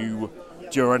into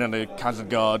Durin and a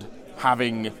Khazad-guard,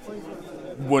 having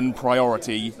 1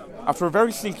 priority after a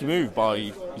very sneaky move by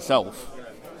yourself.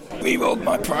 Rerolled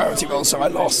my priority roll, so I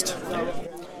lost.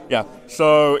 Yeah,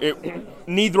 so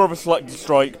neither of us selected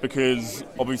strike because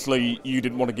obviously you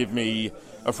didn't want to give me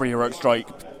a free heroic strike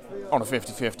on a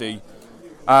 50-50.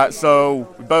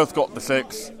 So we both got the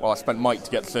 6. Well, I spent might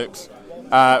to get the 6.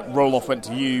 Roll off went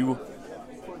to you.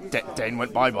 Dane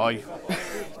went bye-bye.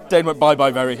 Dane went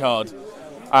bye-bye very hard.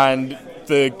 And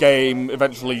the game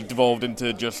eventually devolved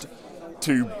into just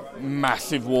 2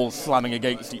 massive walls slamming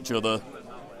against each other.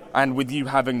 And with you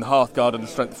having the Hearthguard and the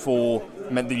Strength 4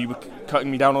 meant that you were cutting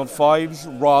me down on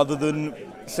 5s rather than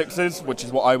 6s, which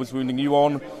is what I was wounding you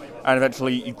on. And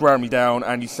eventually you ground me down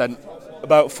and you sent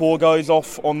about 4 guys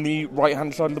off on the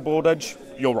right-hand side of the board edge,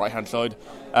 your right-hand side,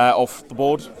 off the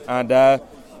board. And,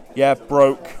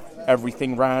 broke.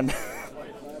 Everything ran.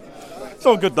 It's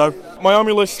all good, though. My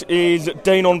army list is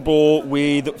Dane on boar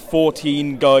with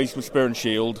 14 guys with spear and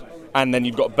shield, and then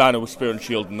you've got Banner with spear and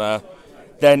shield in there.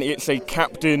 Then it's a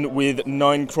captain with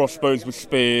 9 crossbows with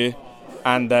spear,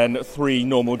 and then 3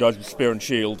 normal guys with spear and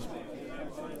shield.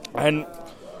 And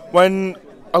when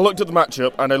I looked at the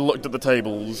matchup and I looked at the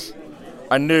tables,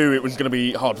 I knew it was going to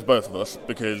be hard for both of us,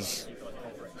 because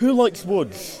who likes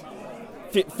woods?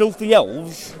 Filthy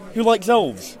elves? Who likes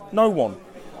elves? No one.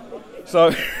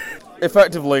 So,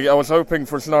 effectively, I was hoping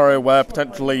for a scenario where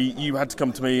potentially you had to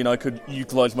come to me and I could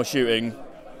utilise my shooting.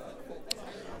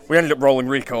 We ended up rolling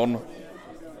Recon.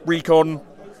 Recon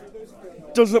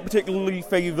doesn't particularly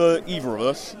favour either of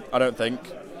us, I don't think.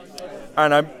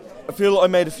 And I'm I feel I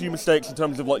made a few mistakes in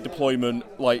terms of like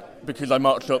deployment, like because I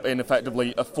marched up in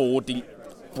effectively a 4-deep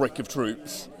brick of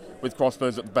troops with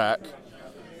crossbows at the back.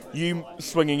 You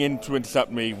swinging in to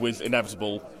intercept me was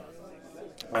inevitable.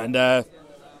 And the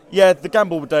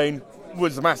gamble with Dane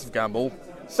was a massive gamble.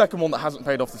 Second one that hasn't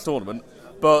paid off this tournament.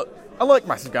 But I like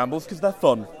massive gambles because they're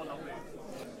fun.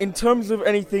 In terms of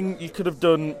anything you could have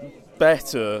done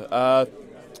better,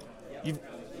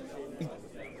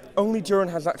 only Duran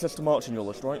has access to March in your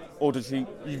list, right? Or does he?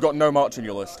 You've got no March in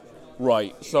your list.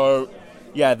 Right, so,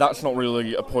 yeah, that's not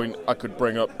really a point I could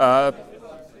bring up. I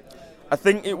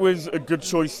think it was a good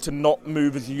choice to not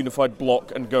move as a unified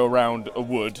block and go around a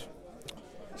wood,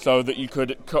 so that you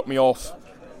could cut me off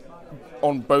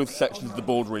on both sections of the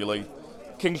board, really.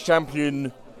 King's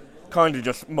Champion kind of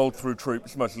just mulled through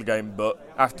troops most of the game, but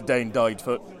after Dane died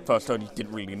first turn, you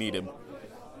didn't really need him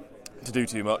to do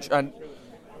too much. And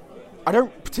I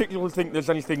don't particularly think there's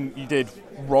anything you did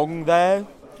wrong there.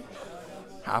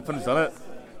 Happens, doesn't it?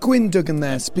 Gwyn Duggan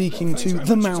there speaking to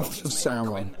the Mouth of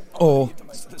Sauron, or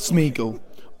Smeagol,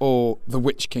 or the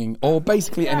Witch King, or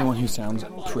basically anyone who sounds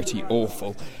pretty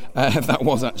awful. That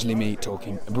was actually me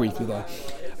talking briefly there.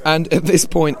 And at this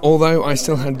point, although I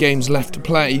still had games left to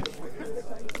play,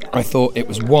 I thought it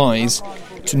was wise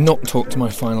to not talk to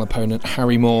my final opponent,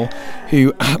 Harry Moore,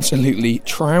 who absolutely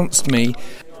trounced me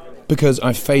because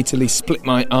I fatally split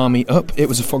my army up. It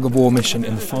was a Fog of War mission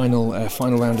in the final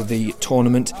round of the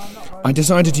tournament. I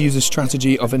decided to use a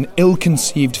strategy of an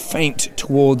ill-conceived feint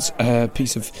towards a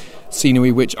piece of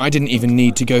scenery which I didn't even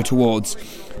need to go towards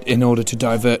in order to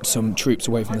divert some troops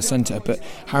away from the centre. But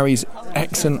Harry's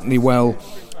excellently well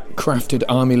crafted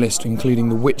army list, including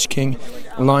the Witch King,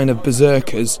 a line of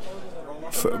berserkers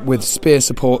with spear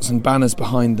supports and banners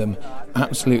behind them,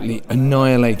 absolutely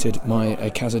annihilated my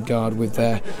Khazad Guard with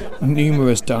their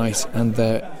numerous dice and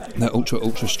their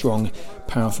ultra strong,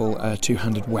 powerful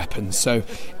two-handed weapons. So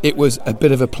it was a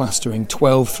bit of a plastering,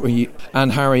 12-3.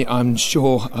 And Harry, I'm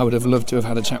sure I would have loved to have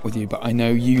had a chat with you, but I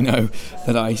know you know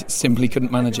that I simply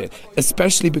couldn't manage it,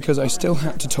 especially because I still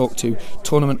had to talk to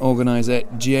tournament organiser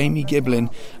Jamie Giblin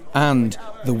and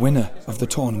the winner of the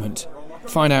tournament.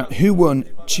 Find out who won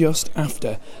just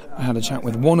after I had a chat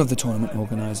with one of the tournament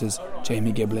organisers,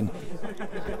 Jamie Giblin,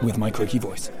 with my croaky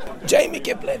voice. Jamie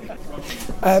Giblin,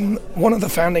 one of the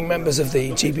founding members of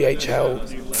the GBHL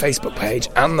Facebook page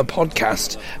and the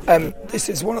podcast. This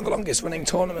is one of the longest running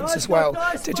tournaments as well.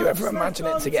 Did you ever imagine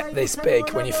it to get this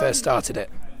big when you first started it?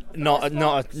 Not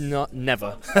never.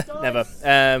 Never.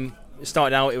 It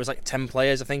started out, it was like 10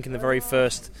 players, I think, in the very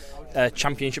first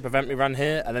championship event we ran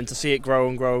here, and then to see it grow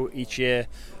and grow each year,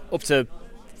 up to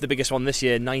the biggest one this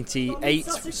year,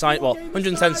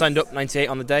 110 signed up, 98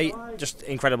 on the day, just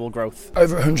incredible growth.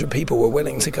 Over 100 people were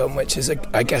willing to come, which is,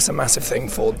 I guess, a massive thing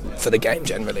for the game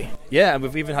generally. Yeah, and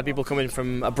we've even had people coming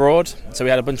from abroad, so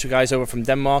we had a bunch of guys over from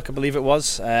Denmark, I believe it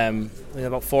was,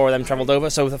 about 4 of them travelled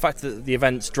over, so the fact that the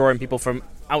event's drawing people from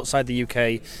outside the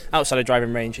UK, outside of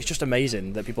driving range, it's just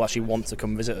amazing that people actually want to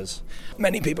come visit us.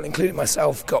 Many people, including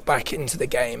myself, got back into the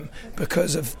game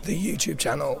because of the YouTube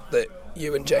channel that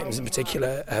you and James in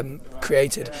particular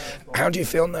created. How do you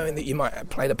feel knowing that you might have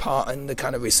played a part in the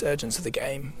kind of resurgence of the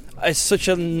game? It's such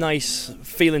a nice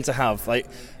feeling to have. Like,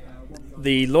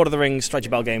 the Lord of the Rings strategy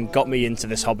battle game got me into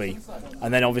this hobby,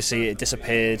 and then obviously it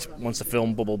disappeared once the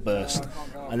film bubble burst.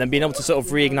 And then being able to sort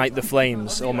of reignite the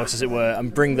flames, almost as it were,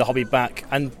 and bring the hobby back.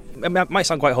 And it might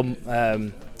sound quite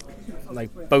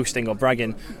like boasting or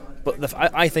bragging, but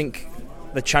I think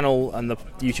the channel and the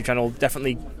YouTube channel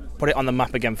definitely put it on the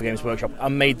map again for Games Workshop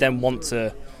and made them want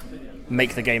to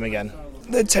make the game again.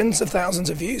 There are tens of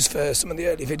thousands of views for some of the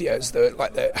early videos,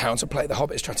 like the how to play the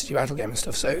Hobbit strategy battle game and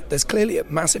stuff. So there's clearly a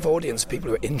massive audience of people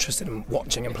who are interested in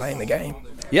watching and playing the game.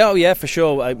 Yeah, for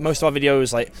sure. Most of our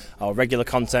videos, like our regular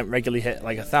content, regularly hit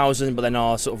like 1,000, but then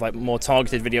our sort of like more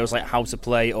targeted videos, like how to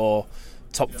play or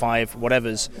top 5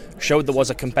 whatevers, showed there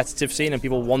was a competitive scene and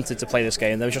people wanted to play this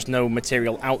game. There was just no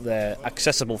material out there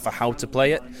accessible for how to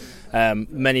play it.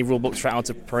 Many rule books were out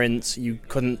of print. You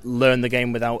couldn't learn the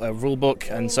game without a rule book,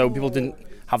 and so people didn't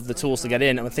have the tools to get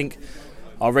in. And I think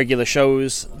our regular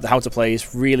shows, the how to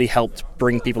plays, really helped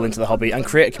bring people into the hobby and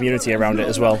create a community around it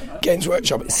as well. Games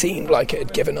Workshop, it seemed like it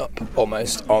had given up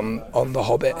almost on the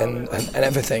Hobbit and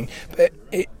everything. But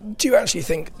do you actually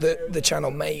think that the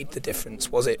channel made the difference?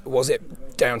 Was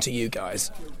it down to you guys?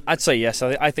 I'd say yes.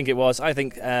 I think it was. I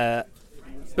think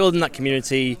building that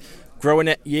community, growing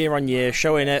it year on year,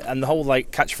 showing it, and the whole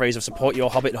like catchphrase of support your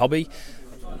Hobbit hobby.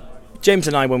 James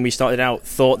and I, when we started out,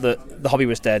 thought that the hobby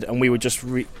was dead and we would just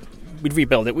we'd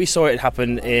rebuild it. We saw it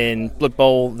happen in Blood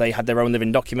Bowl. They had their own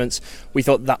living documents. We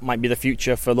thought that might be the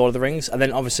future for Lord of the Rings. And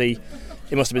then obviously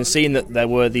it must have been seen that there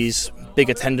were these big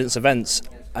attendance events,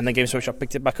 and then Games Workshop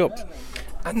picked it back up.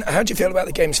 And how do you feel about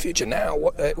the game's future now?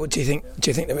 What do you think? Do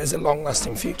you think there is a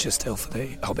long-lasting future still for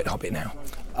the Hobbit hobby now?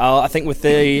 I think with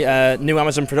the new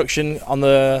Amazon production on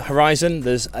the horizon,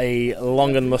 there's a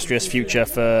long and illustrious future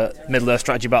for Middle-earth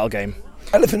strategy battle game.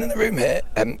 Elephant in the room here.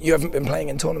 You haven't been playing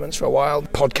in tournaments for a while.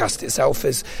 Podcast itself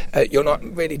is you're not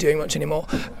really doing much anymore.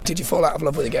 Did you fall out of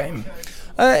love with the game?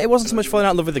 It wasn't so much falling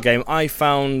out of love with the game. I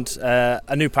found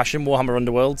a new passion, Warhammer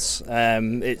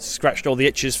Underworlds. It scratched all the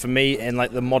itches for me in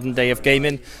like the modern day of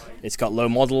gaming. It's got low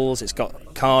models, it's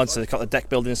got cards, it's got the deck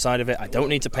building side of it. I don't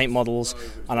need to paint models,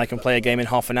 and I can play a game in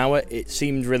half an hour. It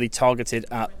seemed really targeted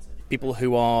at people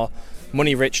who are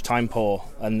money rich, time poor,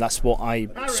 and that's what I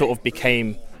sort of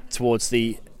became towards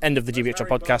the end of the GBHR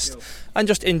podcast. And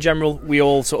just in general, we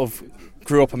all sort of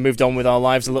grew up and moved on with our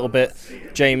lives a little bit.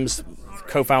 James,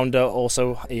 co-founder,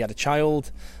 also he had a child,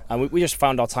 and we just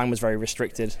found our time was very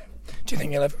restricted. Do you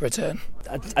think you'll ever return?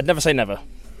 I'd never say never.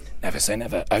 Never say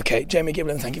never. Okay, Jamie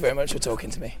Giblin, thank you very much for talking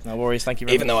to me. No worries, thank you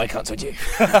very much. Even though I can't touch you.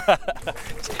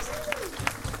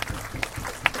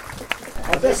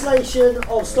 Our Desolation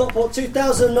of Stockport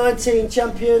 2019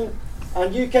 champion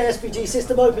and UK SPG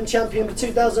System Open champion for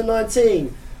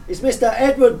 2019 is Mr.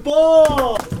 Edward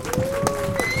Ball.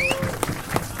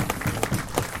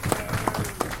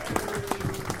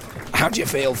 How do you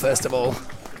feel, first of all?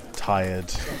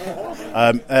 Tired.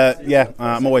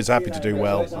 I'm always happy to do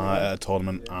well at a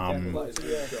tournament.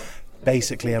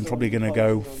 Basically, I'm probably going to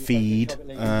go feed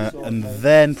and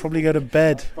then probably go to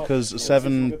bed, because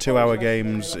 7 2-hour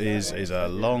games is a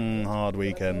long, hard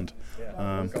weekend.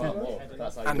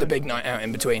 And a big night out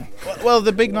in between. Well,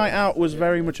 the big night out was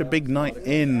very much a big night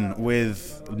in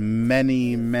with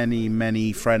many, many,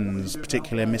 many friends,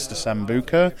 particularly Mr.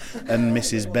 Sambuca and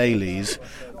Mrs. Bailey's,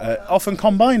 often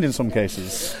combined in some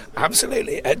cases.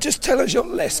 Absolutely. Just tell us your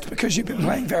list, because you've been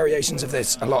playing variations of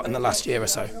this a lot in the last year or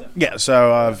so. Yeah,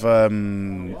 so I've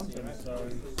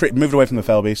moved away from the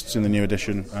Fell Beasts in the new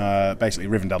edition, basically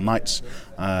Rivendell Knights.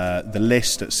 The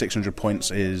list at 600 points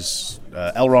is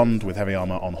Elrond with heavy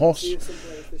armour on horse,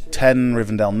 10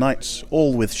 Rivendell Knights,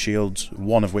 all with shields,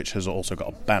 one of which has also got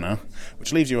a banner,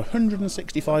 which leaves you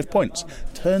 165 points.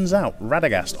 Turns out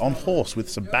Radagast on horse with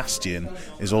Sebastian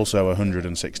is also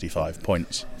 165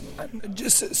 points.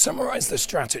 Just summarise the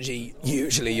strategy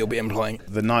usually you'll be employing.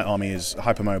 The Knight Army is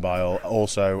hypermobile,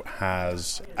 also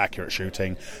has accurate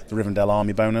shooting. The Rivendell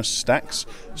Army bonus stacks,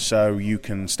 so you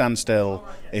can stand still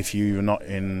if you're not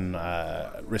in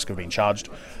risk of being charged,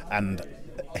 and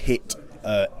hit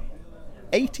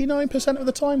 89% of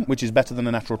the time, which is better than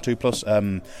a natural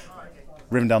 2+.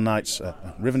 Rivendell Knights,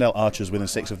 Rivendell Archers within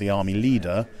 6 of the army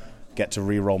leader get to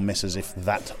re-roll misses if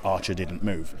that archer didn't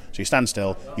move. So you stand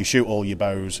still, you shoot all your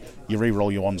bows, you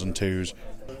re-roll your 1s and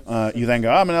 2s, you then go,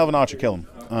 I'm an elven archer, kill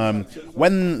them.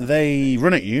 When they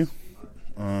run at you,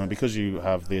 because you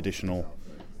have the additional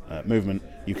movement,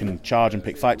 you can charge and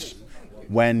pick fights.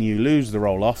 When you lose the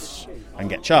roll-offs and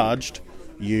get charged,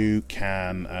 you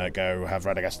can go have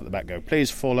Radagast at the back go,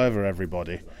 please fall over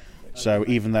everybody. So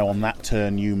even though on that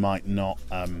turn you might not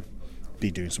be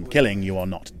doing some killing, you are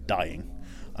not dying.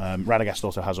 Radagast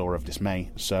also has Aura of Dismay,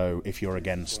 so if you're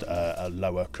against a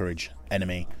lower courage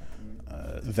enemy,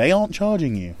 they aren't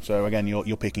charging you. So again,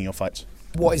 you're picking your fights.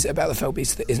 What is it about the Fell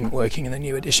Beast that isn't working in the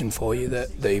new edition for you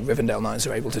that the Rivendell Knights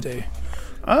are able to do?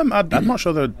 I'm not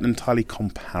sure they're entirely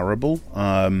comparable.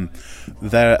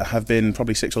 There have been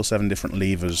probably 6 or 7 different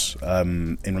levers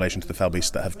in relation to the Fell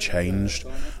Beast that have changed.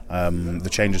 The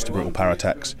changes to brutal power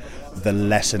attacks, the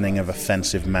lessening of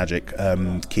offensive magic.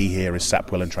 Key here is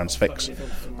Sapwill and Transfix.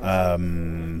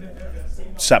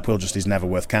 Sapwill just is never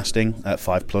worth casting at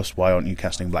 5+. Why aren't you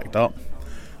casting Black Dart?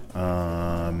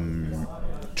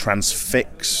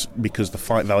 Transfix, because the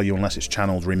fight value, unless it's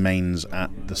channeled, remains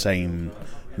at the same.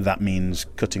 That means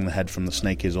cutting the head from the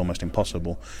snake is almost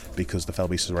impossible, because the Fell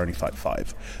Beasts are only fight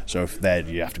 5. So if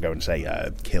you have to go and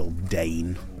say kill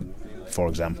Dane, for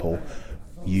example,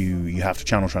 you have to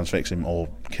channel Transfix him or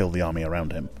kill the army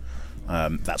around him.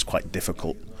 That's quite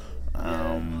difficult.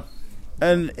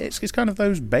 And it's kind of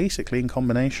those basically in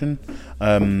combination.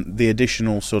 The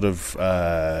additional sort of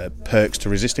perks to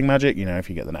resisting magic, if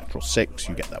you get the natural 6,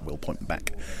 you get that will point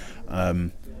back.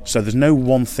 So there's no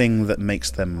one thing that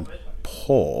makes them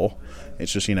poor.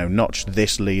 It's just, notch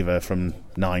this lever from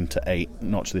 9 to 8,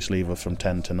 notch this lever from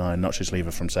 10 to 9, notch this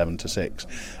lever from 7 to 6,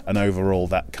 and overall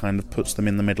that kind of puts them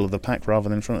in the middle of the pack rather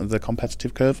than in front of the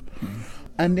competitive curve.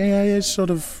 And it's sort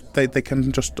of they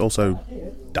can just also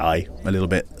die a little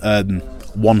bit.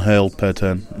 1 hurl per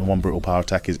turn, 1 brutal power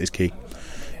attack is key,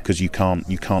 because you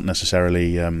can't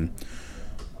necessarily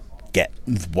get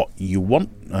what you want.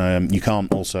 You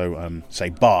can't also say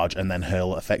barge and then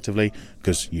hurl effectively,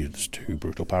 because you use 2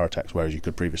 brutal power attacks, whereas you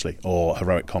could previously, or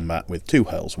heroic combat with 2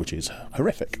 hurls, which is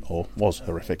horrific, or was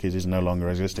horrific. It is no longer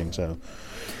existing. So,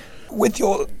 with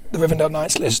the Rivendell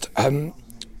Knights list,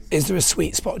 is there a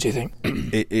sweet spot, do you think?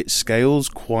 It scales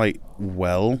quite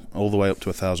well, all the way up to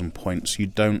 1,000 points. You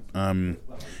don't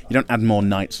add more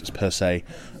knights per se.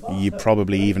 You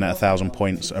probably, even at 1,000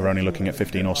 points, are only looking at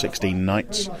 15 or 16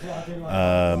 knights.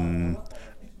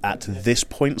 At this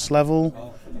points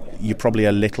level, you're probably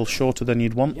a little shorter than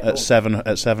you'd want. At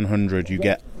 700, you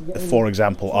get, for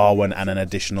example, Arwen and an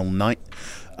additional knight.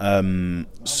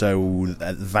 So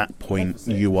at that point,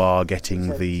 you are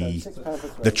getting the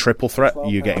triple threat.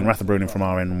 You're getting Wrath of Brunin from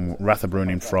Arwen, Wrath of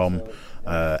Brunin from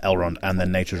Elrond, and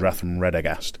then Nature's Wrath from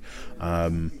Radagast.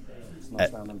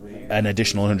 At an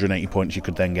additional 180 points, you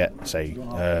could then get, say,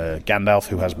 Gandalf,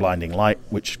 who has Blinding Light,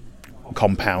 which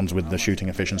compounds with the shooting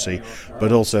efficiency,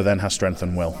 but also then has Strength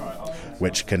and Will,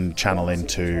 which can channel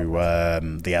into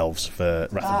the elves for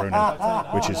Wrath of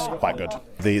Brunin, which is quite good.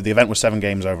 The event was 7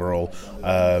 games overall.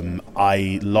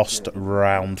 I lost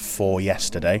round 4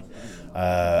 yesterday,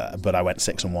 but I went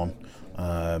 6-1.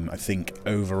 I think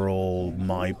overall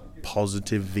my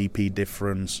positive VP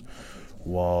difference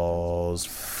was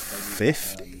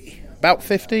 50. About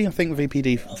 50, I think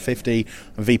VPD 50,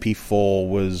 VP4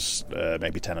 was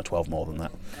maybe 10 or 12 more than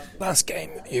that. Last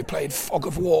game, you played Fog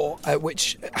of War,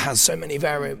 which has so many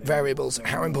variables.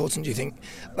 How important do you think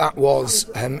that was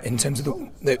in terms of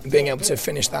being able to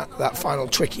finish that final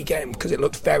tricky game? Because it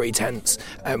looked very tense,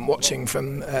 watching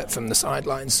from the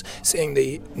sidelines, seeing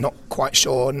the not quite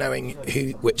sure, knowing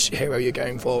which hero you're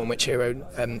going for and which hero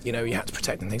you had to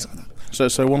protect and things like that.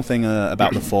 So one thing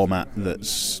about the format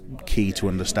that's key to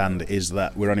understand is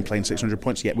that we're only playing 600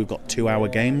 points, yet we've got 2-hour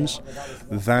games.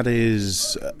 That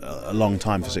is a long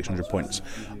time for 600 points.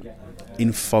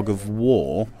 In Fog of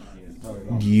War,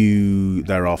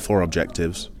 there are 4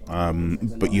 objectives,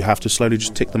 but you have to slowly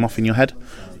just tick them off in your head.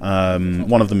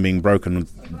 One of them being broken,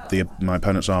 my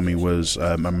opponent's army was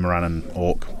a Morannon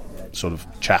Orc, sort of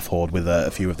chaff horde with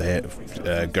a few of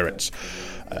the Gurrits.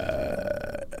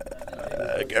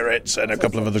 Garrett and a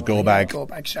couple of others, Gorbag,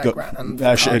 Shagrat, and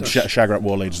Shagrat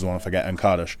War Leader is the one I forget, and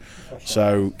Kardash.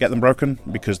 So get them broken,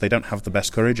 because they don't have the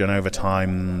best courage, and over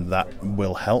time that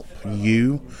will help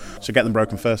you. So get them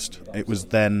broken first. It was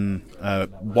then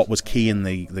what was key in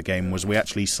the game was we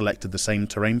actually selected the same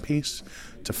terrain piece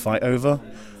to fight over.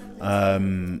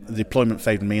 The deployment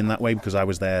favoured me in that way because I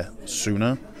was there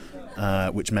sooner.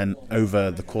 Which meant over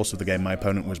the course of the game my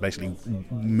opponent was basically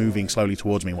moving slowly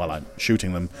towards me while I'm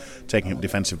shooting them, taking up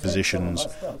defensive positions,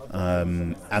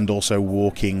 and also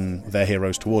walking their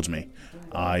heroes towards me.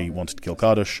 I wanted to kill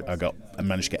Kardash. I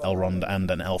managed to get Elrond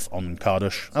and an elf on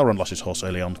Kardash. Elrond lost his horse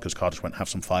early on because Kardash went have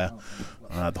some fire.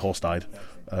 The horse died,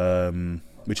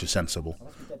 which is sensible.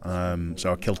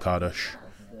 So I killed Kardash.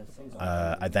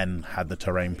 I then had the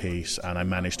terrain piece, and I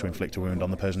managed to inflict a wound on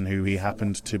the person who he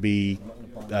happened to be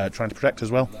trying to protect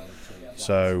as well.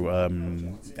 So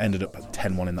ended up at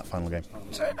 10-1 in that final game.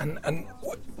 So, and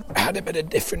had it been a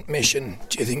different mission,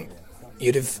 do you think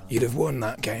you'd have won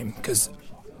that game? Because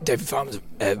David Farmer's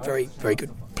a very, very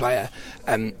good player.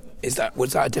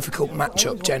 Was that a difficult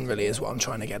matchup generally, is what I'm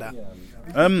trying to get at?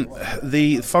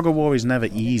 The Fog of War is never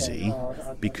easy,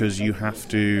 because you have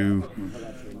to...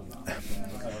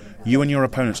 You and your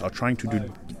opponents are trying to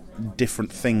do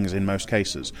different things in most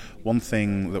cases. One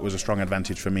thing that was a strong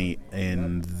advantage for me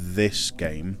in this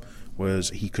game was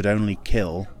he could only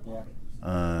kill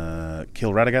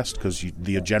Radagast, because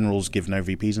the generals give no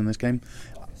VPs in this game.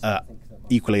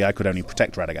 Equally, I could only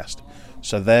protect Radagast.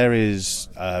 So there is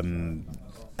an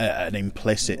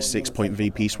implicit 6-point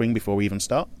VP swing before we even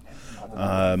start.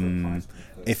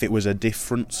 If it was a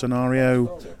different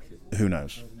scenario, who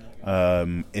knows?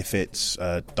 If it's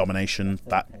domination,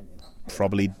 that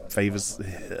probably favours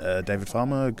David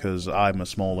Farmer, because I'm a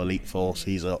small elite force,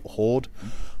 he's a horde.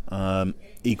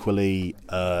 Equally,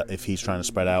 if he's trying to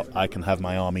spread out, I can have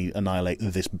my army annihilate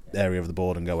this area of the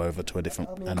board and go over to a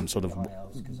different, and sort of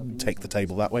take the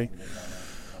table that way.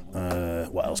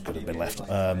 What else could have been left?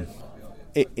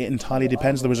 It entirely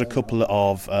depends. There was a couple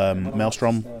of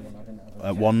Maelstrom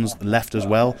ones left as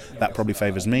well. That probably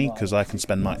favours me, because I can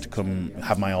spend might to come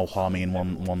have my whole army in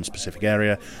one specific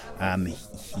area, and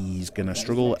he's going to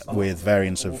struggle with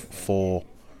variants of 4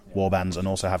 warbands and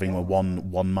also having a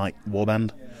one might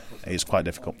warband. It's quite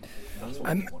difficult.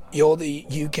 You're the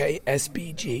UK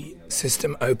SBG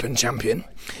System Open champion,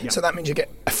 so that means you get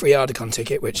a free Ardacon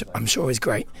ticket, which I'm sure is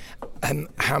great.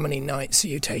 How many nights are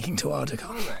you taking to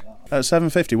Ardacon? At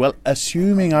 750, well,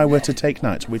 assuming I were to take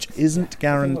Knights, which isn't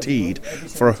guaranteed,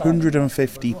 for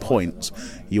 150 points,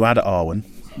 you add Arwen,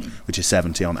 which is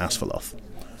 70 on Asphaleth.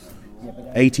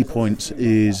 80 points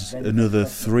is another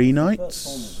 3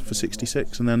 Knights for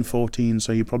 66, and then 14,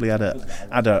 so you probably add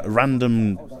a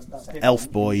random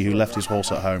elf boy who left his horse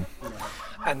at home.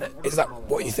 And is that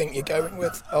what you think you're going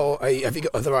with, or have you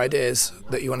got other ideas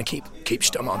that you want to keep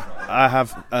stum on? I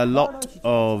have a lot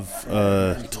of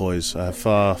toys. I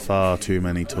have far too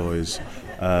many toys.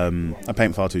 I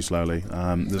paint far too slowly.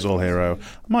 There's All Hero.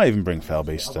 I might even bring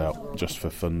Felbeast out just for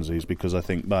funsies, because I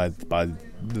think by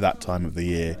that time of the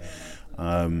year,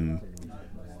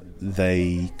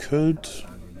 they could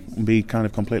be kind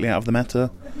of completely out of the meta.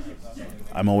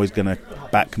 I'm always going to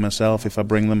back myself if I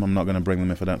bring them. I'm not going to bring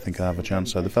them if I don't think I have a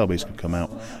chance. So the Felbeast could come out.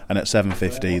 And at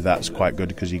 750, that's quite good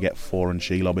because you get 4 and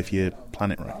Shelob if you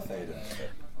plan it right.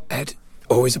 Ed,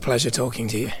 always a pleasure talking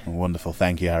to you. Wonderful.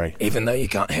 Thank you, Harry. Even though you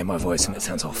can't hear my voice and it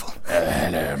sounds awful.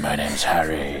 Hello, my name's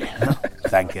Harry.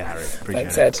 Thank you, Harry.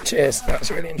 Thanks, Ed. Cheers.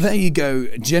 That's really interesting. There you go.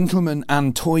 Gentleman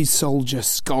and toy soldier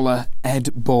scholar Ed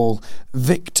Ball,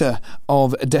 victor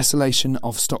of Desolation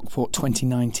of Stockport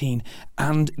 2019,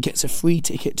 and gets a free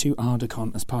ticket to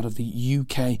Ardacon as part of the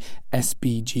UK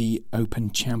SBG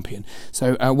Open Champion.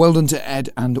 So well done to Ed,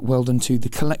 and well done to the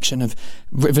collection of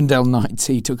Rivendell Knights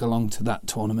he took along to that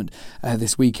tournament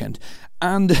this weekend.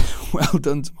 And well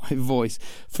done to my voice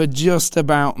for just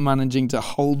about managing to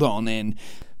hold on in,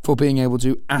 for being able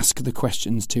to ask the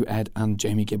questions to Ed and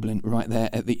Jamie Giblin right there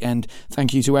at the end.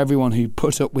 Thank you to everyone who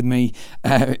put up with me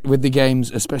with the games,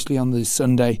 especially on the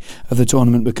Sunday of the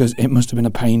tournament, because it must have been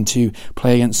a pain to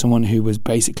play against someone who was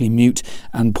basically mute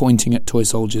and pointing at toy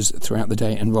soldiers throughout the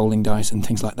day and rolling dice and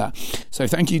things like that. So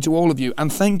thank you to all of you,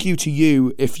 and thank you to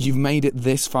you if you've made it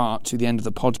this far to the end of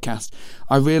the podcast.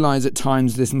 I realise at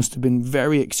times this must have been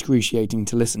very excruciating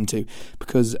to listen to,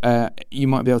 because you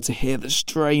might be able to hear the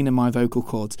strain in my vocal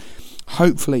cords.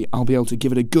 Hopefully I'll be able to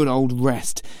give it a good old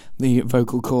rest, the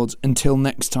vocal cords, until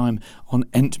next time on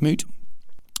Entmoot.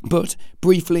 But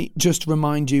briefly, just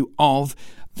remind you of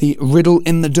the Riddle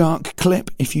in the Dark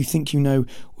clip. If you think you know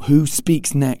who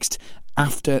speaks next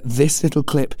after this little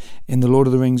clip in the Lord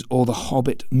of the Rings or the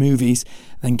Hobbit movies,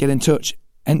 then get in touch.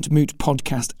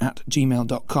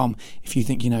 entmootpodcast@gmail.com if you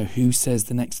think you know who says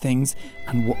the next things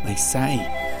and what they say.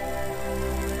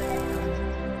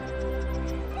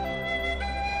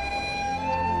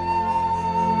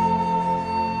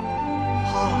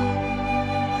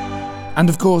 And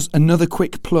of course, another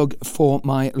quick plug for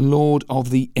my Lord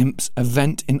of the Imps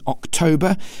event in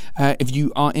October. If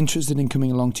you are interested in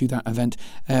coming along to that event,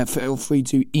 feel free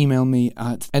to email me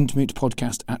at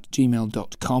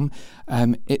entmootpodcast@gmail.com.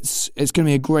 It's going to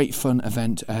be a great fun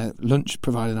event. Lunch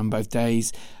provided on both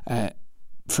days.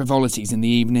 Frivolities in the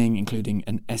evening, including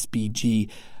an SBG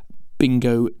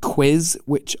bingo quiz,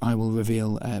 which I will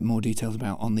reveal more details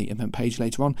about on the event page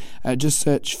later on. Just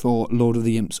search for Lord of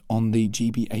the Imps on the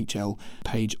GBHL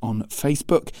page on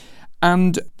Facebook.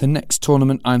 And the next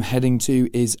tournament I'm heading to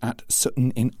is at Sutton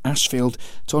in Ashfield,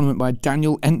 tournament by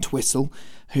Daniel Entwistle,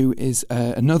 who is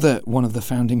another one of the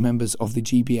founding members of the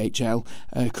GBHL,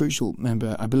 a crucial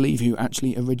member, I believe, who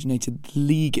actually originated the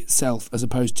league itself as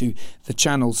opposed to the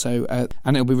channel. So,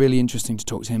 and it'll be really interesting to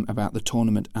talk to him about the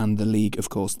tournament and the league, of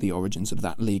course, the origins of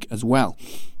that league as well.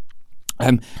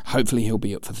 Hopefully he'll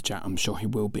be up for the chat. I'm sure he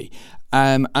will be.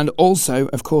 And also,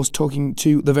 of course, talking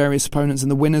to the various opponents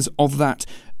and the winners of that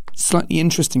slightly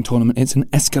interesting tournament. It's an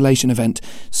escalation event,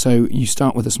 so you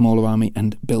start with a smaller army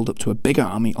and build up to a bigger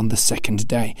army on the second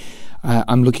day.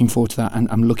 I'm looking forward to that, and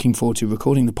I'm looking forward to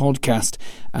recording the podcast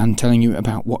and telling you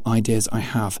about what ideas I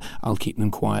have. I'll keep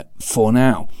them quiet for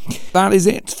now. That is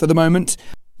it for the moment.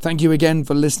 Thank you again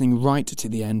for listening right to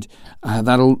the end.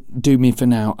 That'll do me for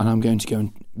now, and I'm going to go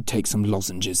and take some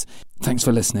lozenges. Thanks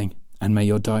for listening, and may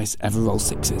your dice ever roll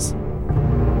sixes.